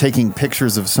taking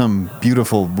pictures of some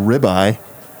beautiful ribeye.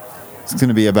 It's going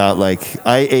to be about like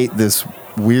I ate this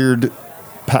weird,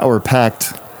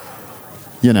 power-packed,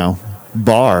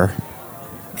 bar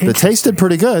that tasted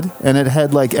pretty good, and it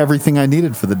had like everything I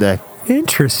needed for the day.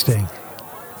 Interesting.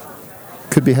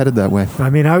 Could be headed that way. I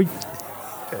mean,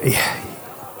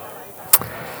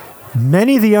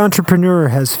 many the entrepreneur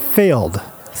has failed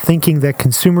thinking that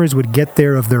consumers would get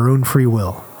there of their own free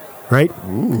will, right?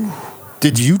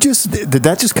 Did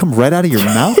that just come right out of your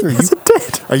mouth? Or Yes, it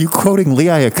did. are you quoting Lee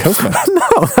Iacocca?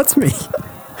 No, that's me.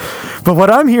 But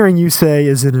what I'm hearing you say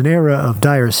is in an era of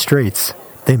dire straits,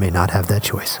 they may not have that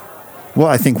choice. Well,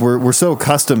 I think we're so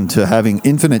accustomed to having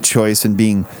infinite choice and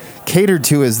being catered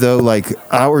to as though like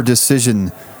our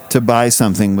decision to buy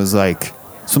something was like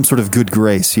some sort of good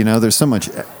grace. There's so much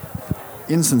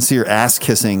insincere ass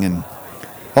kissing and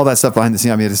all that stuff behind the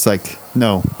scenes. I mean, it's like,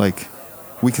 no, like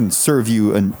we can serve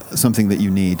you something that you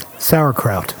need.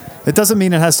 Sauerkraut. It doesn't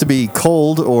mean it has to be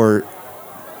cold, or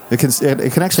it can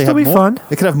actually Still have be more. fun.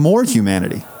 It can have more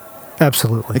humanity.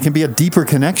 Absolutely. It can be a deeper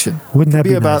connection. Wouldn't that It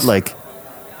can be about nice? like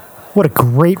What a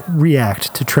great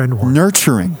react to trend one.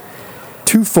 nurturing,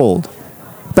 twofold,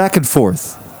 back and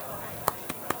forth.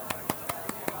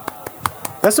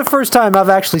 That's the first time I've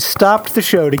actually stopped the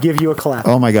show to give you a clap.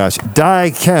 Oh my gosh,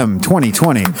 DaiChem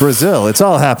 2020 Brazil. It's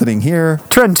all happening here,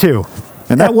 Trend 2.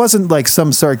 and that wasn't like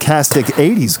some sarcastic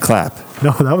 '80s clap.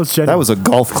 No, that was genuine. That was a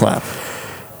golf clap.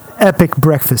 Epic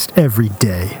breakfast every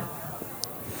day.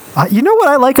 You know what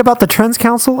I like about the Trends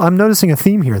Council? I'm noticing a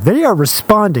theme here. They are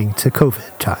responding to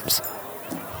COVID times.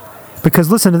 Because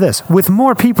listen to this. With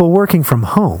more people working from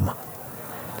home,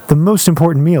 the most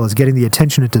important meal is getting the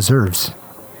attention it deserves.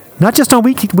 Not just on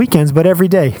weekends, but every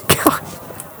day.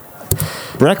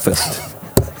 Breakfast.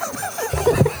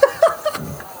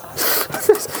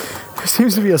 There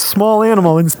seems to be a small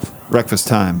animal in... Breakfast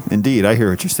time. Indeed, I hear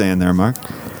what you're saying there, Mark.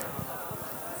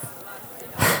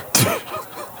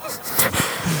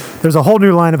 There's a whole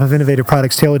new lineup of innovative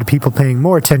products tailored to people paying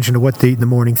more attention to what they eat in the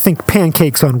morning. Think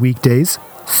pancakes on weekdays,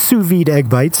 sous vide egg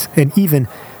bites, and even,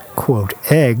 quote,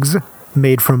 eggs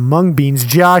made from mung beans.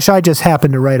 Josh, I just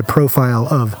happened to write a profile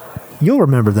of, you'll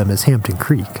remember them as Hampton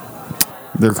Creek.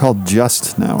 They're called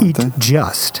Just now, aren't Eat they?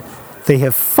 Just. They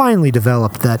have finally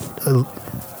developed that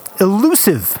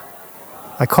elusive,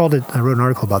 I wrote an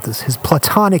article about this, his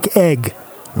platonic egg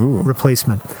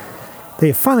replacement. They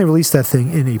have finally released that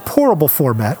thing in a pourable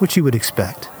format, which you would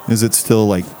expect. Is it still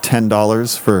like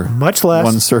 $10 for Much less.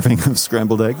 one serving of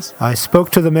scrambled eggs? I spoke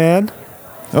to the man.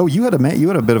 Oh, you had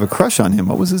a bit of a crush on him.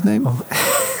 What was his name? A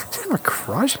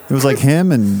crush? It was like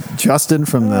him and Justin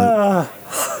from the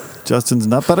Justin's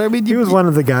Nut. But I mean, He was one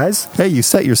of the guys. Hey, you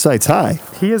set your sights high.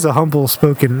 He is a humble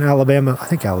spoken Alabama,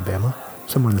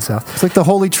 somewhere in the South. It's like the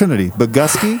Holy Trinity: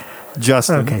 Bogusky,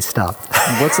 Justin. Okay, stop.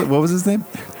 What was his name?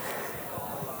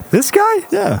 This guy?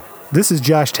 Yeah. This is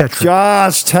Josh Tetrick.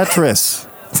 Josh Tetris.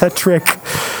 Tetrick.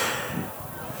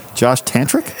 Josh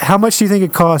Tantric? How much do you think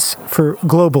it costs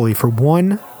globally for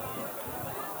one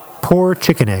poor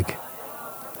chicken egg?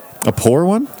 A poor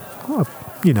one? Well,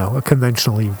 a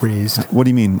conventionally raised. What do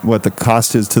you mean? What the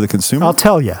cost is to the consumer? I'll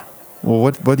tell you. Well,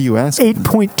 what do you ask?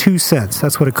 8.2 cents.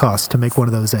 That's what it costs to make one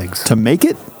of those eggs. To make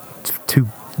it? To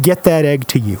get that egg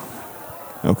to you.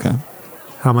 Okay.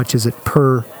 How much is it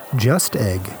per just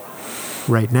egg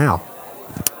right now?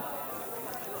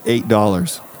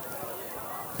 $8.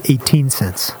 18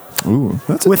 cents. Ooh,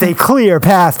 that's With a clear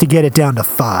path to get it down to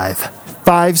 5.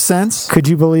 5 cents. Could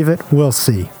you believe it? We'll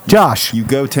see. Josh, You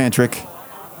go, Tantric.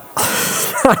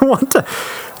 I want to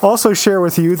also share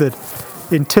with you that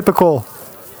in typical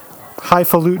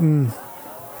highfalutin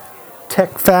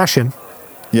tech fashion,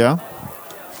 Yeah.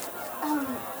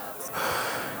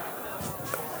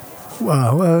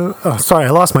 sorry, I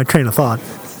lost my train of thought.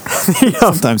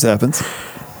 Sometimes happens.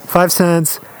 5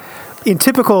 cents. In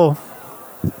typical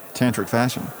Tantric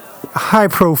fashion. high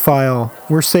profile,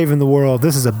 we're saving the world,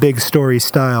 this is a big story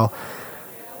style,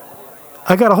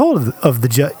 I got a hold of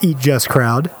the Eat Just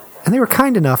crowd, and they were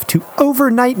kind enough to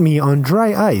overnight me on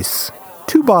dry ice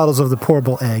 2 bottles of the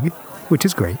pourable egg, which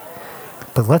is great.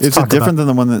 But let's Is talk it different about, than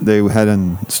the one that they had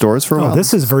in stores for a while?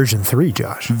 this is version 3,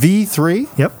 Josh. V3?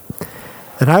 Yep.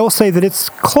 And I will say that it's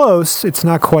close, it's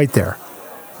not quite there.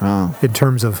 Oh, In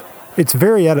terms of,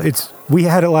 we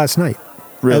had it last night.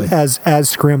 really? As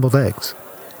scrambled eggs.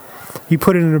 You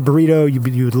put it in a burrito,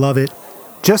 you would love it.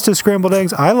 Just as scrambled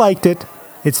eggs, I liked it.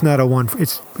 It's not a one.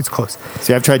 It's close.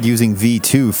 See, I've tried using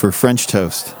V2 for French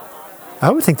toast. I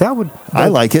would think that would. I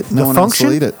like it. No one else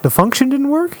will eat it. The function didn't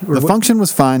work. Or The what? function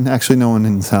was fine. Actually, no one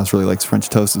in this house really likes French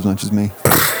toast as much as me.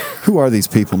 Who are these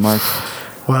people, Mark?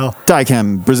 Well,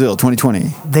 Dicam Brazil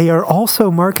 2020. they are also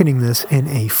marketing this in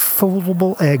a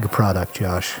foldable egg product,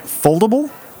 Josh. Foldable?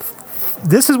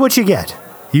 This is what you get.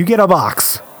 You get a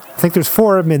box. I think there's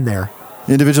 4 of them in there.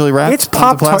 Individually wrapped? It's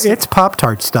onto plastic? It's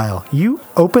Pop-Tart style. You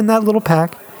open that little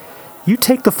pack, you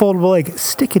take the foldable egg,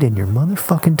 stick it in your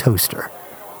motherfucking toaster.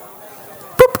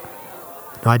 Boop.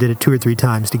 No, I did it 2 or 3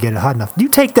 times to get it hot enough. You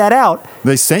take that out.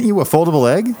 They sent you a foldable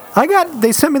egg?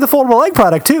 They sent me the foldable egg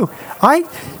product too.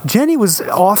 Jenny was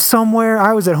off somewhere.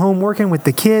 I was at home working with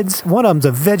the kids. One of them's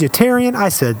a vegetarian. I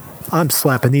said, I'm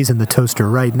slapping these in the toaster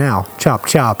right now. Chop,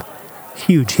 chop.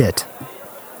 Huge hit.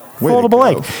 Way to Foldable go.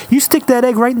 egg. You stick that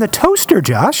egg right in the toaster,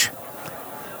 Josh.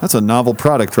 That's a novel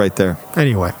product right there.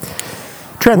 Anyway,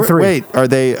 trend 3. Wait, are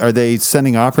they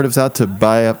sending operatives out to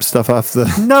buy up stuff off the...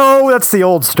 No, that's the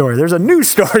old story. There's a new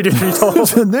story to be told.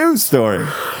 It's a news story.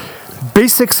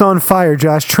 Basics on fire,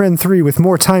 Josh. Trend 3 with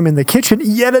more time in the kitchen.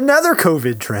 Yet another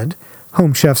COVID trend.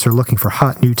 Home chefs are looking for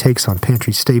hot new takes on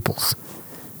pantry staples.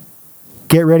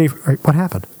 Get ready. What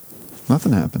happened?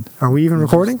 Nothing happened. Are we even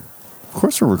recording? Of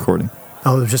course we're recording.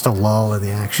 Oh, there's just a lull in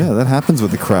the action. Yeah, that happens with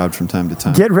the crowd from time to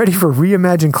time. Get ready for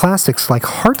reimagined classics like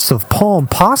Hearts of Palm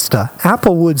Pasta,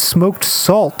 Applewood Smoked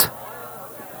Salt.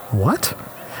 What?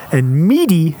 And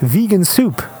meaty vegan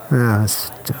soup. I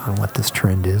don't know what this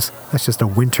trend is. That's just a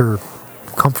winter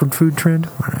comfort food trend?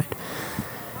 All right.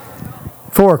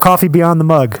 4, coffee beyond the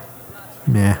mug.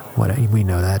 Nah, we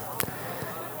know that.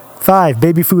 5,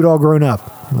 baby food all grown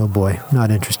up. Oh boy,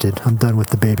 not interested. I'm done with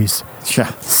the babies.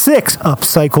 Yeah. 6,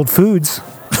 upcycled foods.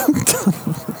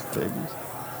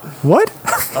 What?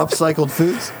 Upcycled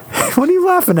foods? What are you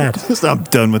laughing at? I'm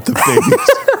done with the babies.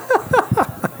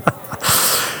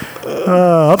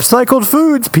 Upcycled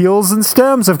foods, peels and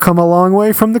stems have come a long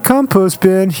way from the compost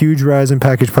bin. Huge rise in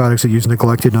packaged products that use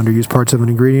neglected, underused parts of an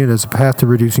ingredient as a path to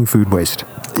reducing food waste.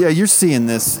 Yeah, you're seeing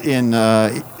this in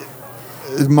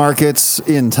markets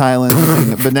in Thailand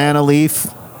using banana leaf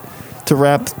to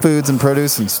wrap foods and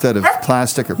produce instead of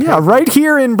plastic or paper. Yeah, right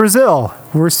here in Brazil.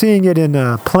 We're seeing it in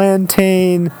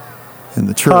plantain. And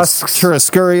the Husks.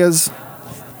 churrascurias.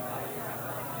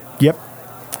 Yep.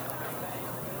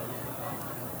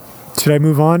 Should I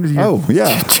move on? Oh,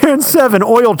 yeah. Trend 7,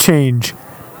 oil change.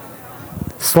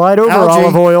 Slide over Algae.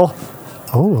 olive oil.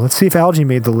 Oh, let's see if algae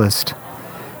made the list.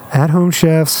 At-home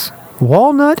chefs,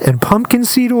 walnut and pumpkin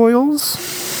seed oils,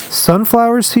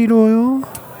 sunflower seed oil.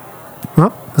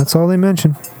 Oh, that's all they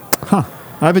mention. Huh.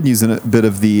 I've been using a bit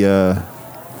of the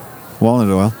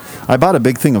walnut oil. I bought a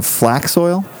big thing of flax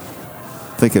oil,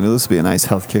 thinking this would be a nice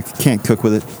health kick. Can't cook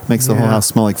with it. Makes the whole Yeah. house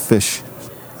smell like fish.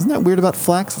 Isn't that weird about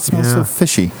flax? It smells Yeah. so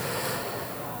fishy.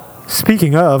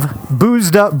 Speaking of,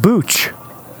 boozed up booch.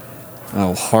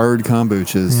 Oh, hard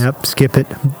kombuchas. Yep, skip it.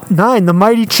 9, the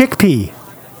mighty chickpea.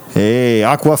 Hey,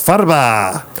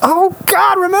 aquafaba. Oh,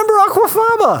 God, remember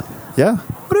Aquafaba? Yeah.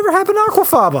 Whatever happened to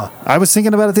aquafaba? I was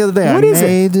thinking about it the other day. What is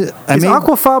it? Is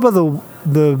aquafaba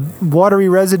the watery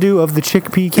residue of the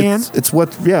chickpea can? It's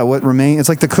what remains. It's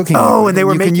like the cooking. Oh, and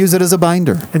you can use it as a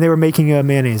binder. And they were making a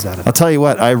mayonnaise out of it. I'll tell you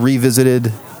what. I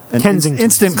revisited an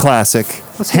instant classic,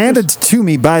 handed to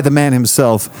me by the man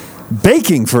himself,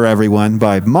 Baking for Everyone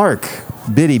by Mark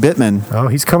Biddy Bittman. Oh,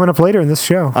 he's coming up later in this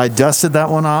show. I dusted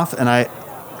that one off, and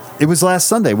it was last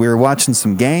Sunday. We were watching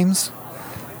some games,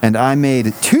 and I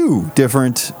made 2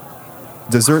 different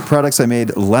dessert products. I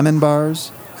made lemon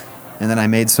bars, and then I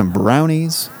made some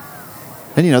brownies.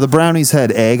 And, the brownies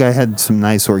had egg. I had some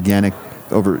nice organic,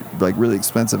 really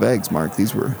expensive eggs, Mark.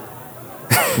 These were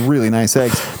really nice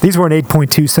eggs. These weren't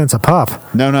 8.2 cents a pop.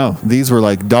 No. These were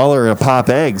like $1 a pop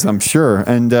eggs, I'm sure.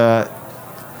 And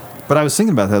but I was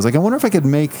thinking about that. I was like, I wonder if I could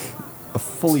make a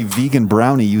fully vegan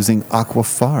brownie using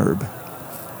aquafarb.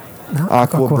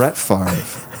 Brett Favre.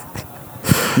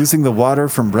 Using the water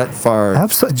from Brett Favre.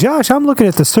 Absolutely. Josh, I'm looking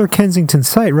at the Sir Kensington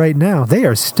site right now. They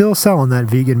are still selling that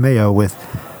vegan mayo with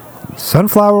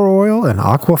sunflower oil and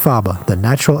aquafaba, the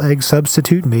natural egg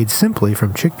substitute made simply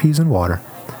from chickpeas and water.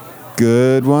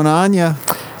 Good one on ya,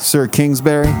 Sir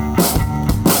Kingsbury.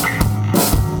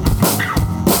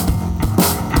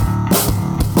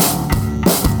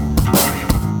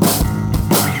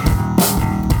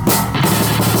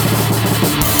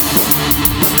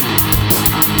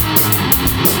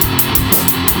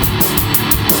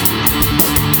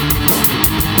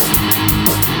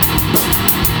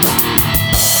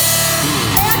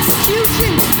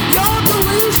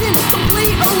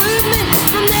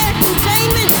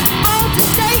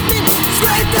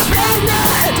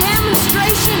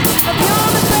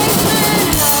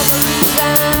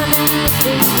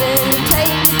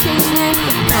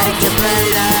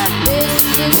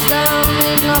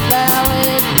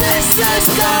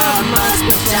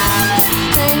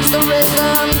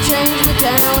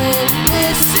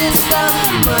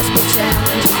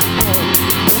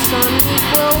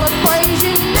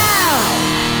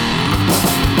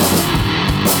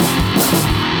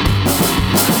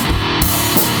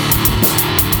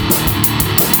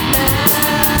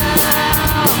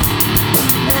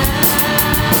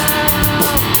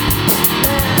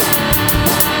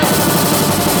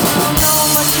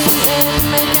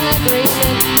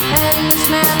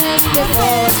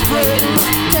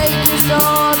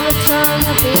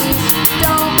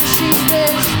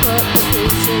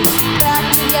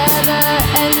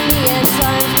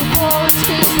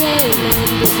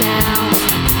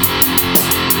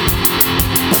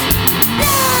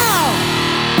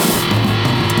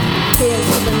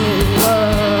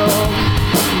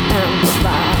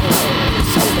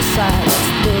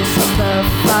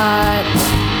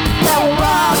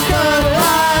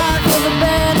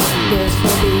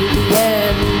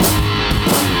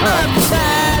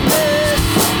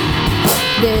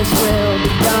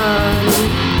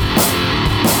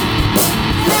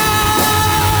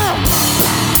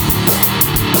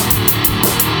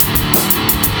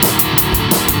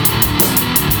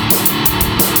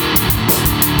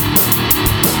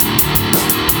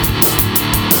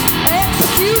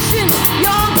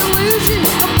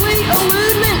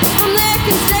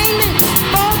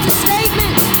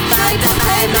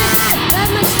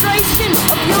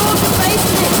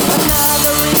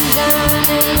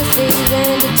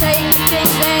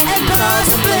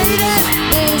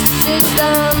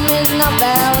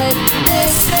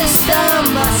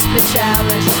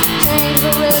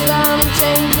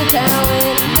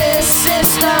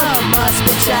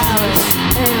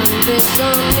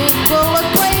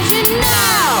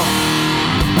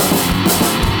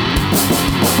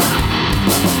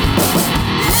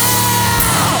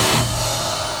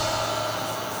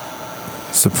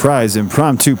 Surprise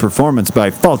impromptu performance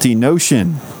by Faulty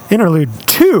Notion. Interlude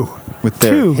 2. With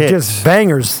their 2 hit. Just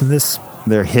bangers in this.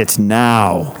 Their hit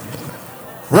now.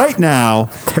 Right now.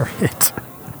 Their hit.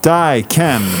 Die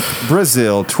Chem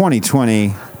Brazil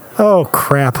 2020. Oh,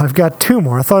 crap. I've got 2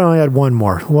 more. I thought I only had 1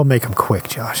 more. We'll make them quick,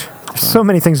 Josh. There's so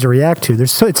many things to react to.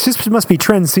 It must be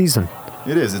trend season.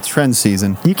 It is. It's trend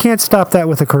season. You can't stop that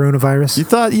with the coronavirus. You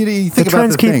thought you think the about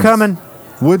trends the keep things. coming.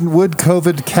 Would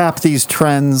COVID cap these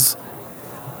trends?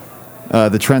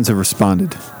 The trends have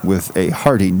responded with a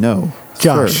hearty no.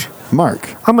 Josh. Sir,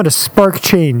 Mark. I'm going to spark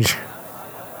change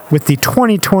with the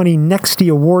 2020 Nexty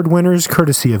Award winners,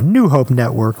 courtesy of New Hope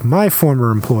Network, my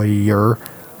former employer.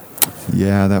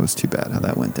 Yeah, that was too bad how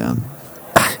that went down.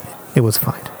 It was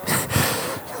fine.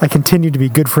 I continue to be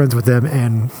good friends with them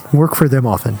and work for them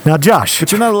often. Now, Josh.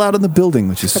 But you're not allowed in the building,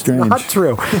 which is strange. Not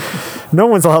true. No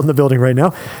one's allowed in the building right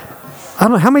now. I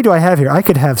don't know. How many do I have here? I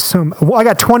could have some. Well, I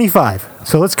got 25.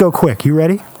 So let's go quick. You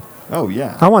ready? Oh,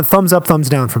 yeah. I want thumbs up, thumbs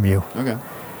down from you. Okay.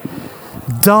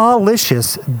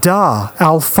 Delicious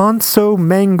Alfonso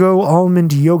Mango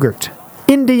Almond Yogurt.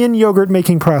 Indian yogurt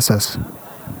making process.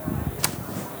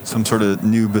 Some sort of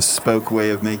new bespoke way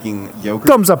of making yogurt.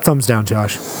 Thumbs up, thumbs down,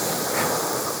 Josh.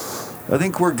 I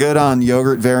think we're good on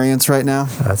yogurt variants right now.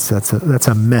 That's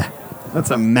a meh. That's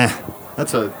a meh.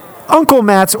 That's a Uncle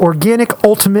Matt's Organic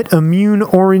Ultimate Immune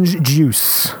Orange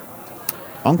Juice.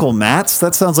 Uncle Matt's?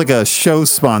 That sounds like a show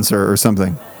sponsor or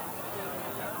something.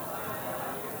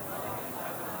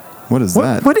 What is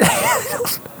that? What?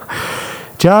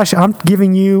 Josh, I'm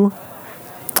giving you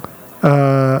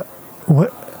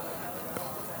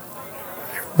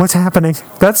what's happening?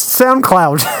 That's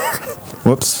SoundCloud.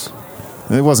 Whoops.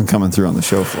 It wasn't coming through on the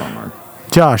show floor, Mark.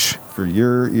 Josh. For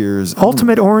your ears.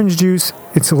 Ultimate Orange Juice.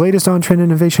 It's the latest on-trend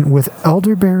innovation with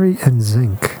elderberry and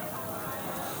zinc.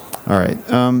 All right.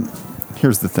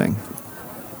 Here's the thing.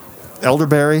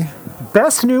 Elderberry.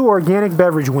 Best new organic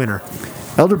beverage winner.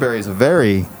 Elderberry is a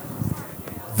very,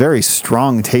 very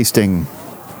strong tasting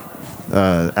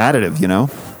additive, you know?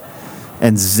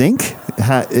 And zinc,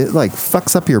 it like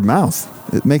fucks up your mouth.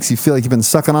 It makes you feel like you've been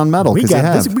sucking on metal. We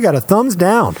got a thumbs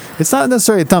down. It's not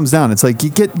necessarily a thumbs down. It's like you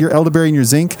get your elderberry and your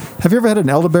zinc. Have you ever had an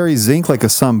elderberry zinc like a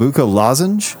Sambuca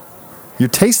lozenge? You're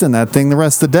tasting that thing the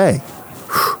rest of the day.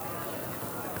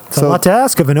 It's a lot to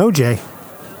ask of an OJ.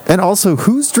 And also,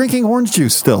 who's drinking orange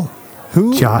juice still?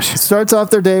 Who Josh starts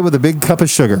off their day with a big cup of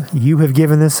sugar? You have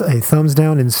given this a thumbs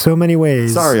down in so many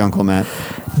ways. Sorry, Uncle Matt.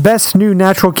 Best new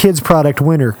natural kids product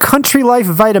winner, Country Life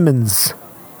Vitamins.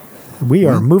 We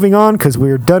are moving on because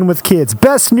we're done with kids.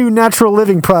 Best new natural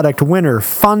living product winner,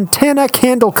 Fontana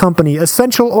Candle Company,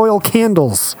 Essential Oil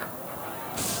Candles.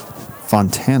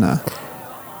 Fontana.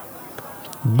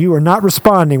 You are not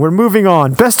responding. We're moving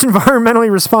on. Best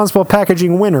environmentally responsible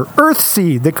packaging winner,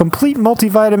 Earthseed, the complete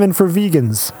multivitamin for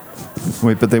vegans.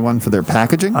 Wait, but they won for their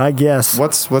packaging? I guess.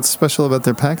 What's special about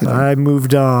their packaging? I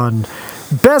moved on.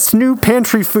 Best new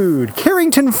pantry food,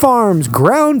 Carrington Farms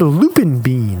ground lupin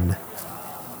bean.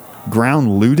 Ground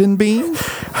Luden bean?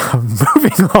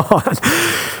 Moving on.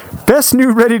 Best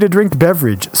new ready-to-drink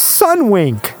beverage,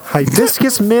 Sunwink,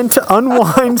 hibiscus mint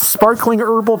unwind sparkling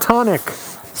herbal tonic.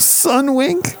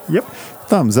 Sunwink? Yep.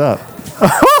 Thumbs up.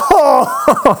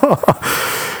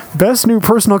 Best new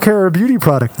personal care or beauty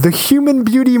product, the Human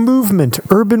Beauty Movement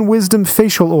Urban Wisdom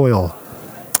Facial Oil.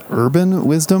 Urban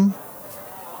Wisdom?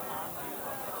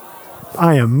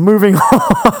 I am moving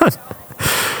on.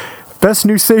 Best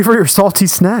new savory or salty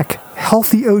snack,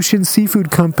 Healthy Ocean Seafood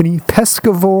Company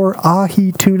Pescavore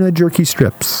Ahi Tuna Jerky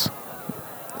Strips.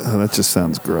 Oh, that just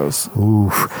sounds gross.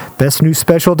 Oof. Best new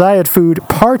special diet food,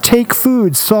 Partake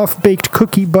Foods soft-baked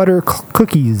cookie butter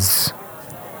cookies.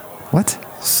 What?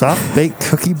 Soft-baked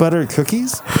cookie butter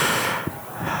cookies?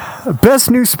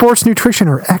 Best new sports nutrition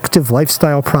or active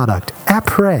lifestyle product,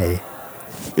 Après.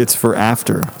 It's for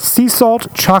after. Sea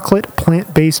salt, chocolate,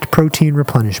 plant-based protein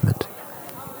replenishment.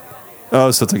 Oh,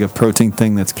 so it's like a protein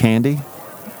thing that's candy?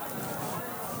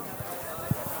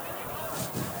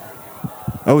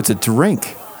 Oh, it's a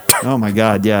drink. Oh my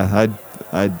God, yeah.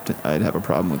 I'd have a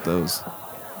problem with those.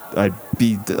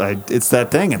 It's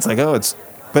that thing. It's like,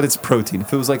 but it's protein.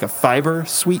 If it was like a fiber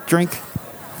sweet drink,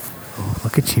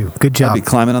 look at you. Good job. I'd be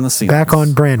climbing on the ceiling. Back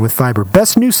on brand with fiber.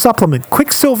 Best new supplement,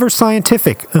 Quicksilver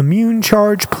Scientific Immune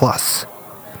Charge Plus.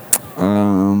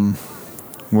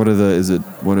 What are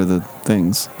the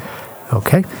things?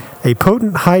 Okay. A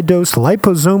potent high-dose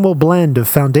liposomal blend of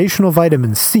foundational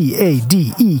vitamins C, A,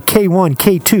 D, E, K1,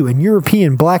 K2, and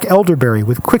European black elderberry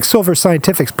with Quicksilver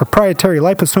Scientific's proprietary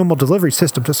liposomal delivery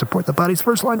system to support the body's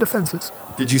first-line defenses.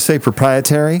 Did you say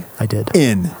proprietary? I did.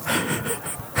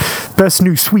 Best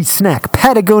new sweet snack,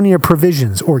 Patagonia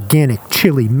Provisions Organic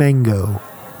Chili Mango.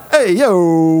 Hey,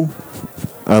 yo!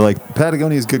 I like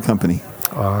Patagonia's good company.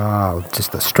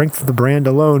 Just the strength of the brand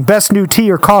alone. Best new tea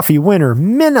or coffee winner,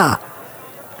 Minna.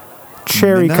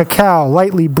 Cherry cacao,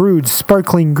 lightly brewed,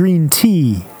 sparkling green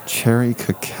tea. Cherry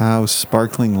cacao,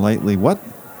 sparkling lightly. What?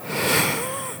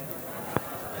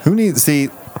 Who needs? See,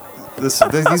 these are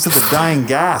the dying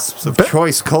gasps of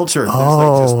choice culture.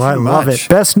 I love it.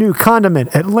 Best new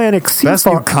condiment, Atlantic Sea Farms.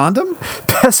 Best new condom?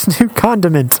 Best new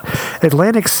condiment,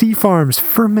 Atlantic Sea Farms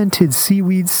fermented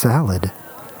seaweed salad.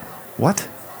 What?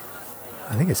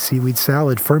 I think it's seaweed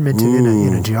salad fermented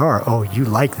in a jar. Oh, you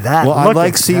like that? Well, I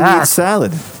like seaweed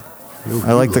salad.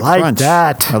 I like the crunch.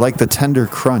 That. I like the tender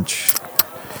crunch.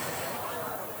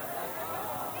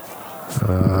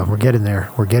 We're getting there.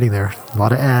 A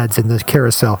lot of ads in this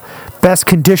carousel. Best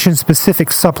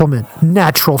condition-specific supplement,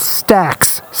 Natural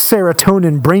Stacks,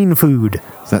 serotonin brain food.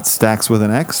 Is that Stacks with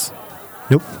an X?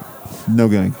 Nope. No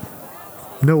going.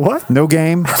 No what? No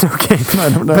game. Okay. I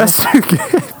don't know.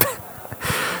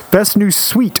 Best new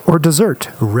sweet or dessert.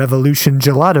 Revolution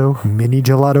Gelato, mini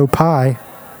gelato pie.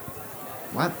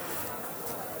 What?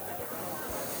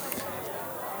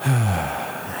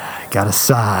 Gotta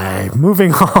sigh.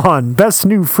 Moving on. Best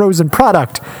new frozen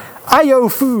product. IO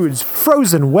Foods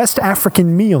frozen West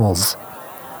African meals.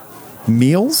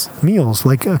 Meals? Meals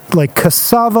like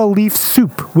cassava leaf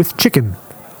soup with chicken.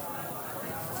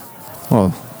 Well,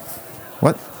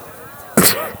 what?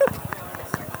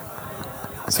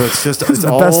 So it's just This is it's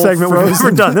the all best segment we've ever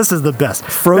frozen- done. This is the best.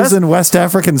 Frozen West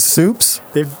African soups?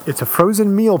 It's a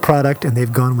frozen meal product, and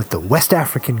they've gone with the West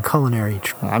African culinary.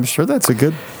 I'm sure that's a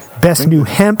good. Best new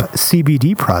hemp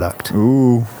CBD product.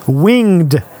 Ooh.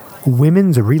 Winged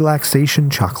women's relaxation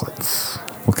chocolates.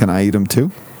 Well, can I eat them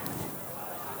too?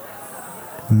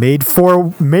 Made for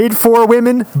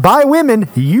women by women.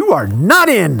 You are not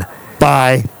in.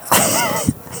 Bye.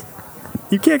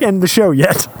 You can't end the show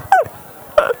yet.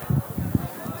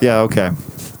 Yeah, okay.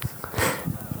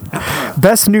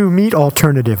 Best new meat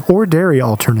alternative or dairy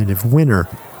alternative winner.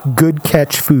 Good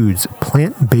Catch Foods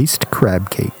plant-based crab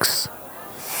cakes.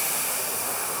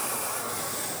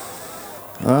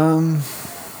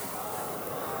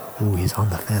 Ooh, he's on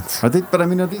the fence. Are they? But I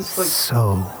mean, are these like?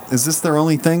 So Is this their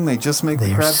only thing? They just make the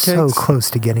they are crab so cakes.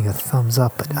 close to getting a thumbs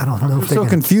up, but I don't know I'm if they're so gonna,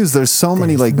 confused. There's so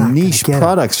many he's like not gonna niche get it.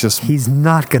 products just He's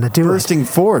not going to do bursting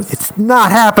forth. It's not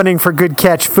happening for Good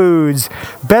Catch Foods.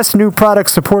 Best new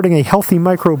product supporting a healthy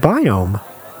microbiome.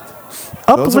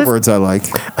 Those are words I like.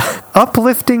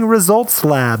 Uplifting Results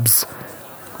Labs.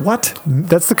 What?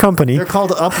 That's the company. They're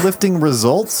called Uplifting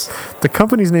Results? The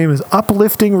company's name is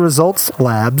Uplifting Results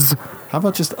Labs, How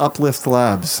about just Uplift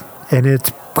Labs? and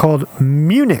it's called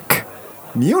Munich,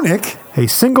 Munich? a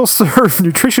single-serve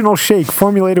nutritional shake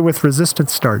formulated with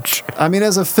resistant starch. I mean,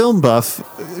 as a film buff,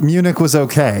 Munich was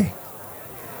okay.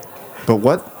 But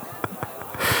what?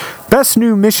 Best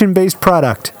new mission-based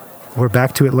product. We're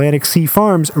back to Atlantic Sea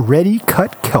Farms Ready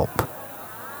Cut Kelp.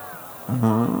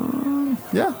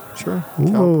 Yeah, sure.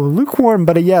 Ooh, lukewarm,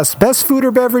 but a yes. Best food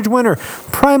or beverage winner.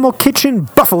 Primal Kitchen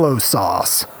Buffalo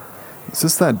Sauce. Is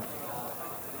this that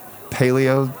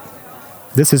paleo?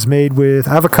 This is made with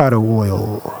avocado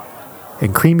oil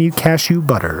and creamy cashew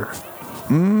butter.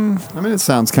 I mean, it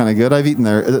sounds kind of good. I've eaten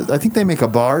there. I think they make a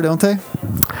bar, don't they?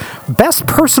 Best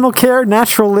personal care,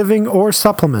 natural living, or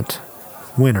supplement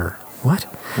winner. What?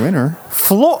 Winner.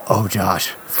 Oh, Josh.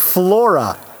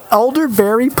 Flora.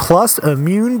 Elderberry Plus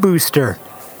Immune Booster.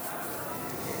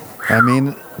 I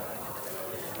mean,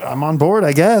 I'm on board,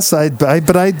 I guess.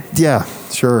 Yeah,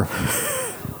 sure.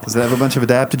 Does it have a bunch of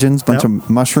adaptogens, bunch of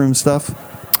mushroom stuff?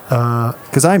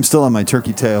 Because I'm still on my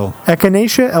turkey tail.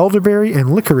 Echinacea, elderberry,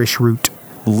 and licorice root.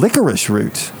 Licorice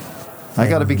root. I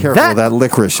got to be careful that of that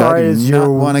licorice. I do is not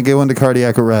your- want to go into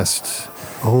cardiac arrest.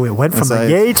 Oh, it went from As a I-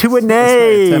 yay to a That's my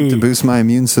nay. attempt to boost my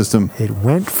immune system. It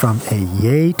went from a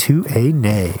yay to a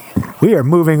nay. We are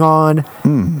moving on.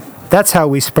 That's how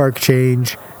we spark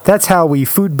change. That's how we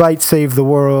food bite save the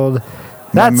world.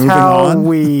 That's moving how on?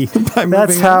 we. By That's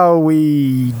moving how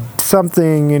we.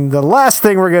 Something. And the last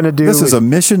thing we're going to do. This is a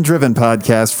mission-driven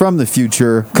podcast from the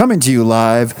future, coming to you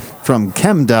live from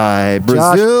Chemdai,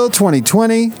 Brazil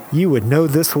 2020. You would know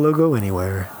this logo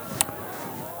anywhere.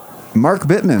 Mark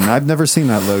Bittman. I've never seen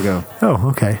that logo. Oh,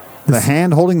 okay. The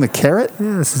hand holding the carrot?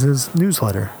 Yeah, this is his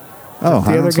newsletter. Oh,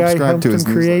 The I other don't guy subscribe helped to him his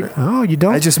create. newsletter. Oh, you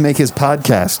don't? I just make his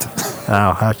podcast.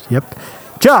 Yep.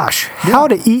 Josh, How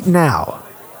to Eat Now.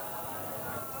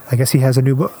 I guess he has a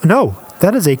new book. No,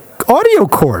 that is a audio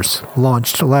course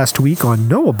launched last week on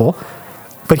Knowable,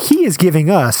 but he is giving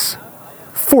us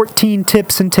 14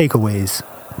 tips and takeaways.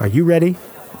 Are you ready?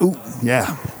 Ooh,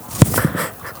 yeah.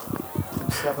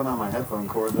 Stepping on my headphone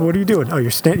cord. What are you doing? Oh,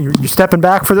 you're stepping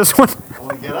back for this one?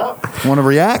 Want to get up? Want to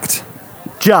react?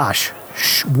 Josh,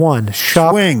 one,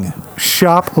 shop Swing.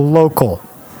 shop local.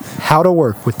 How to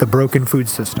work with the broken food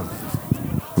system.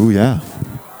 Ooh, yeah.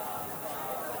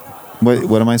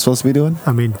 What am I supposed to be doing?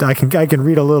 I mean, I can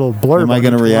read a little blurb. Am I on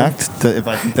going to each one. react if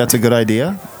I think that's a good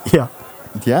idea? Yeah.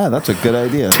 Yeah, that's a good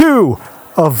idea. 2,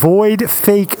 avoid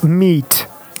fake meat.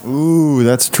 Ooh,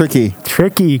 that's tricky.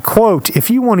 Tricky. Quote, if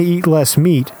you want to eat less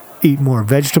meat, eat more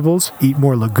vegetables, eat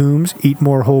more legumes, eat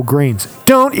more whole grains.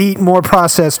 Don't eat more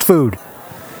processed food.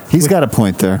 He's got a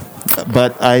point there.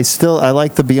 But I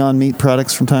like the Beyond Meat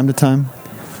products from time to time.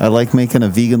 I like making a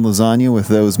vegan lasagna with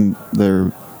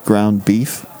their ground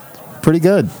beef. Pretty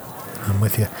good. I'm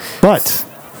with you. But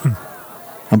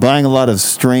I'm buying a lot of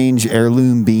strange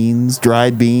heirloom beans,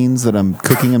 dried beans that I'm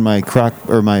cooking in my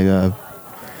my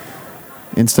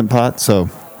Instant Pot. So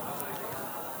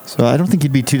I don't think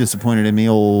you'd be too disappointed in me,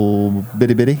 old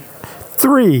bitty bitty.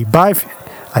 3,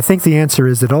 I think the answer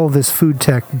is that all this food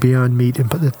tech Beyond Meat,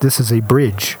 this is a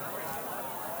bridge.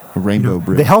 A rainbow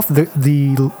bridge.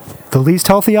 The least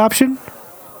healthy option,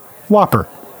 Whopper.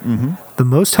 Mm-hmm. The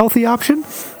most healthy option,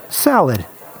 salad.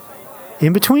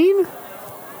 In between,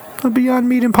 a Beyond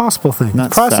Meat Impossible thing.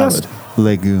 Not processed salad,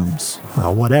 legumes.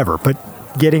 Well, whatever, but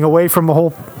getting away from the whole.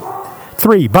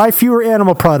 3, buy fewer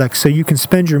animal products so you can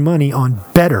spend your money on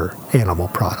better animal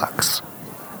products.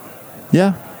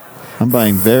 Yeah. I'm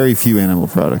buying very few animal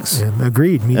products. Yeah,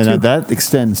 agreed, me too. And that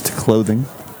extends to clothing.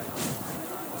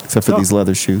 Except for these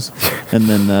leather shoes. And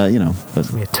then, It's going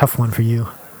to be a tough one for you.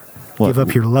 What? Give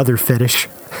up your leather fetish.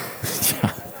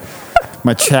 Yeah.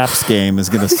 My chaps game is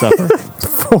going to suffer.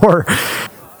 4,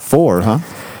 4, huh?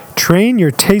 train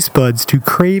your taste buds to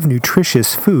crave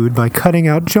nutritious food by cutting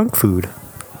out junk food.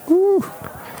 Ooh.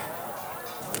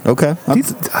 Okay.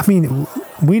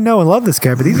 We know and love this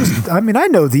guy, but I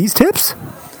know these tips.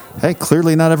 Hey,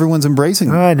 clearly not everyone's embracing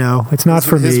it. I know. It's not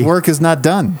for me. His work is not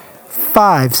done.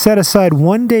 5, set aside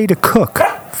one day to cook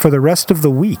for the rest of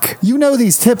the week. You know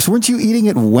these tips. Weren't you eating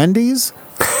at Wendy's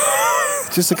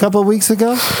just a couple of weeks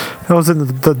ago? That was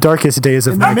in the darkest days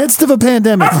of In the midst of a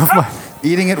pandemic.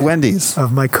 Eating at Wendy's.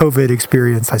 of my COVID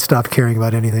experience. I stopped caring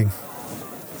about anything.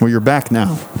 Well, you're back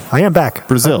now. I am back.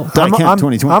 Brazil. Dicamp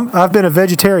 2020. I've been a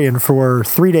vegetarian for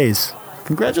 3 days.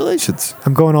 Congratulations.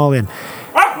 I'm going all in.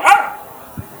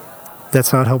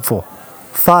 That's not helpful.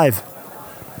 5,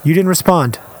 you didn't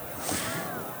respond.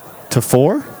 To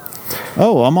 4?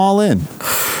 Oh, I'm all in.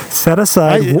 Set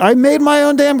aside. I made my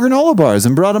own damn granola bars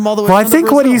and brought them all the way Well, I down to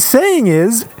think what Brazil. he's saying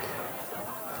is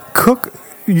cook.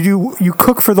 You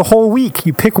cook for the whole week.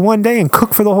 You pick one day and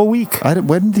cook for the whole week.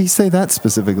 When did he say that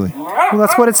specifically? Well,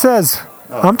 that's what it says.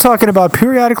 I'm talking about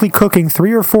periodically cooking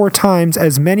 3 or 4 times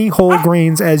as many whole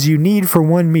grains as you need for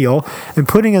one meal and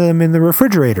putting them in the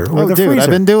refrigerator or the freezer. I've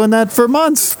been doing that for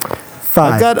months.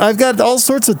 5. I've got all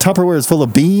sorts of Tupperwares full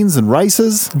of beans and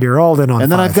rices. You're all in on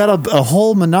And then 5. I've got a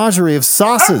whole menagerie of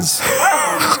sauces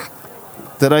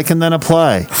that I can then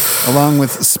apply along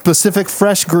with specific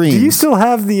fresh greens. Do you still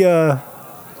have the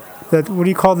that what do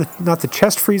you call not the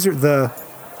chest freezer,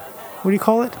 what do you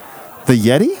call it? The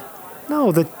Yeti?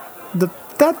 No,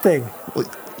 that thing.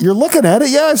 You're looking at it?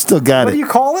 Yeah, I've still got What it. do you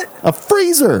call it? A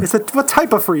freezer. It's what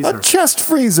type of freezer? A chest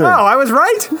freezer. Oh, I was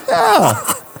right. Yeah.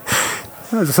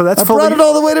 So that's I full brought of, it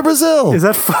all the way to Brazil. Is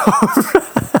that full?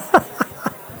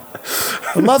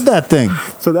 I love that thing.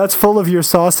 So that's full of your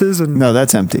sauces and No,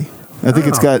 that's empty. I think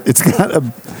it's got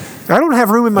a. I don't have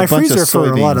room in my A bunch of freezer for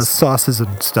a lot of soybeans. sauces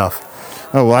and stuff.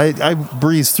 Oh, I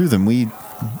breeze through them.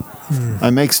 I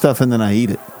make stuff and then I eat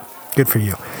it. Good for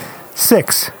you.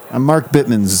 6. I'm Mark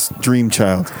Bittman's dream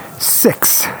child.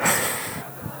 6.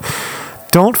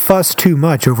 Don't fuss too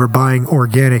much over buying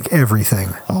organic everything.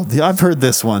 Oh, I've heard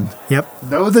this one. Yep.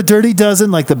 Know the dirty dozen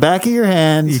like the back of your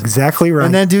hand. Exactly right.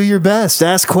 And then do your best.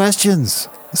 Ask questions.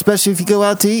 Especially if you go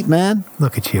out to eat, man.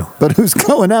 Look at you. But who's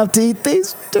going out to eat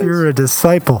these days? You're a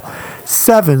disciple.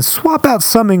 7. Swap out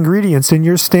some ingredients in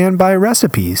your standby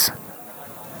recipes.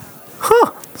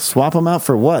 Huh. Swap them out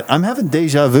for what? I'm having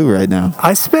deja vu right now.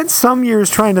 I spent some years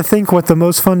trying to think what the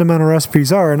most fundamental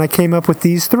recipes are, and I came up with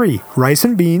these 3. Rice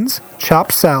and beans,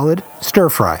 chopped salad, stir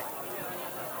fry.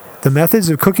 The methods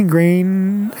of cooking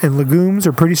grain and legumes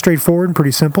are pretty straightforward and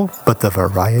pretty simple, but the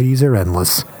varieties are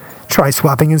endless. Try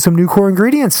swapping in some new core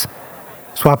ingredients.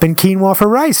 Swap in quinoa for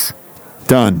rice.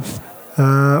 Done.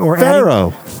 Or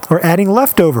Pharaoh. adding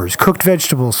leftovers, cooked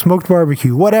vegetables, smoked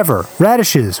barbecue, whatever,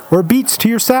 radishes or beets to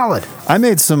your salad. I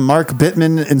made some Mark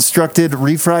Bittman instructed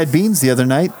refried beans the other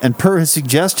night, and per his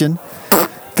suggestion,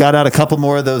 got out a couple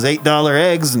more of those $8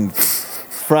 eggs and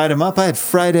fried them up. I had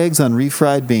fried eggs on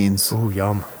refried beans Ooh,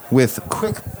 yum. with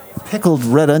quick pickled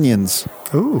red onions.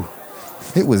 Ooh.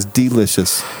 It was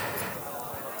delicious.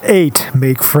 8.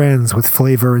 Make friends with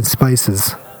flavor and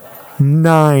spices.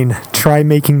 9. Try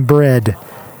making bread.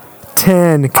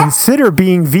 10. Consider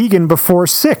being vegan before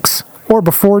 6 or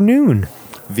before noon.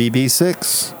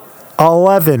 VB6.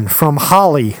 11. From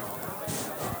Holly.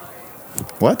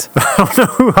 What? I don't know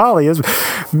who Holly is.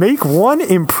 Make one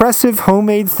impressive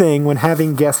homemade thing when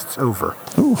having guests over.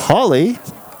 Ooh, Holly.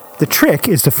 The trick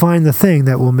is to find the thing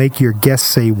that will make your guests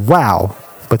say, wow,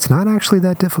 but it's not actually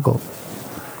that difficult.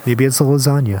 Maybe it's a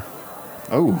lasagna.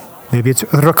 Oh. Maybe it's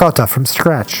ricotta from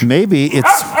scratch. Maybe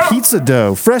it's pizza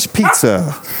dough, fresh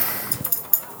pizza.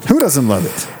 Who doesn't love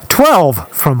it? 12.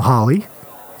 From Holly.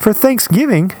 For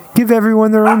Thanksgiving, give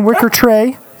everyone their own wicker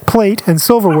tray, plate, and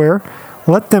silverware.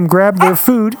 Let them grab their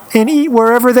food and eat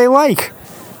wherever they like.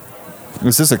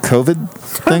 Was this a COVID I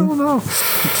thing? don't know.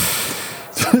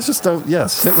 Just don't,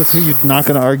 sit with who you're not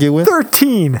going to argue with.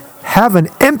 13. Have an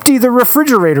empty the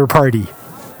refrigerator party.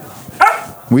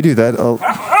 We do that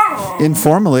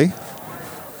informally.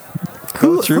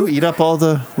 Go through, eat up all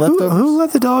the leftovers. Who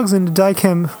let the dogs into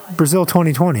Dicam Brazil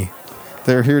 2020?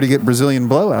 They're here to get Brazilian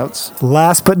blowouts.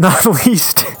 Last but not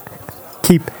least,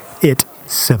 keep it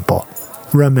simple.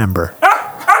 Remember,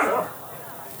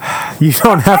 you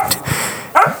don't have to.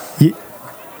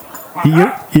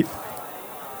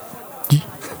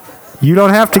 You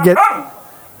don't have to get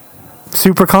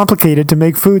super complicated to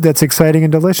make food that's exciting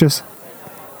and delicious.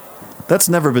 That's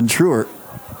never been truer.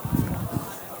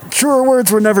 Truer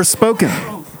words were never spoken.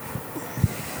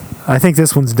 I think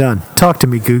this one's done. Talk to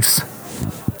me, Goose.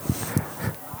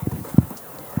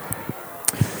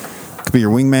 Could be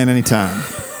your wingman anytime.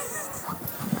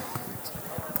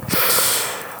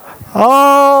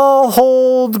 All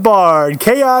holds barred.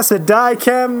 Chaos at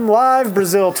Dicam Live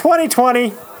Brazil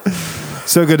 2020.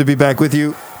 So good to be back with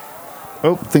you.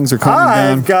 Oh, things are calming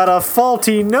down. I've got a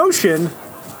faulty notion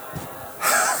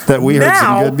that we heard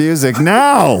some good music.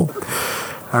 Now!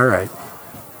 All right.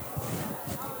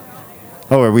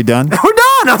 Oh, are we done? We're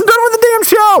done! I'm done with the damn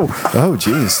show! Oh,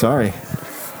 geez, sorry.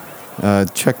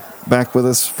 Check back with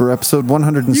us for episode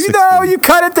 160. You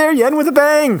cut it there. You end with a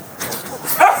bang.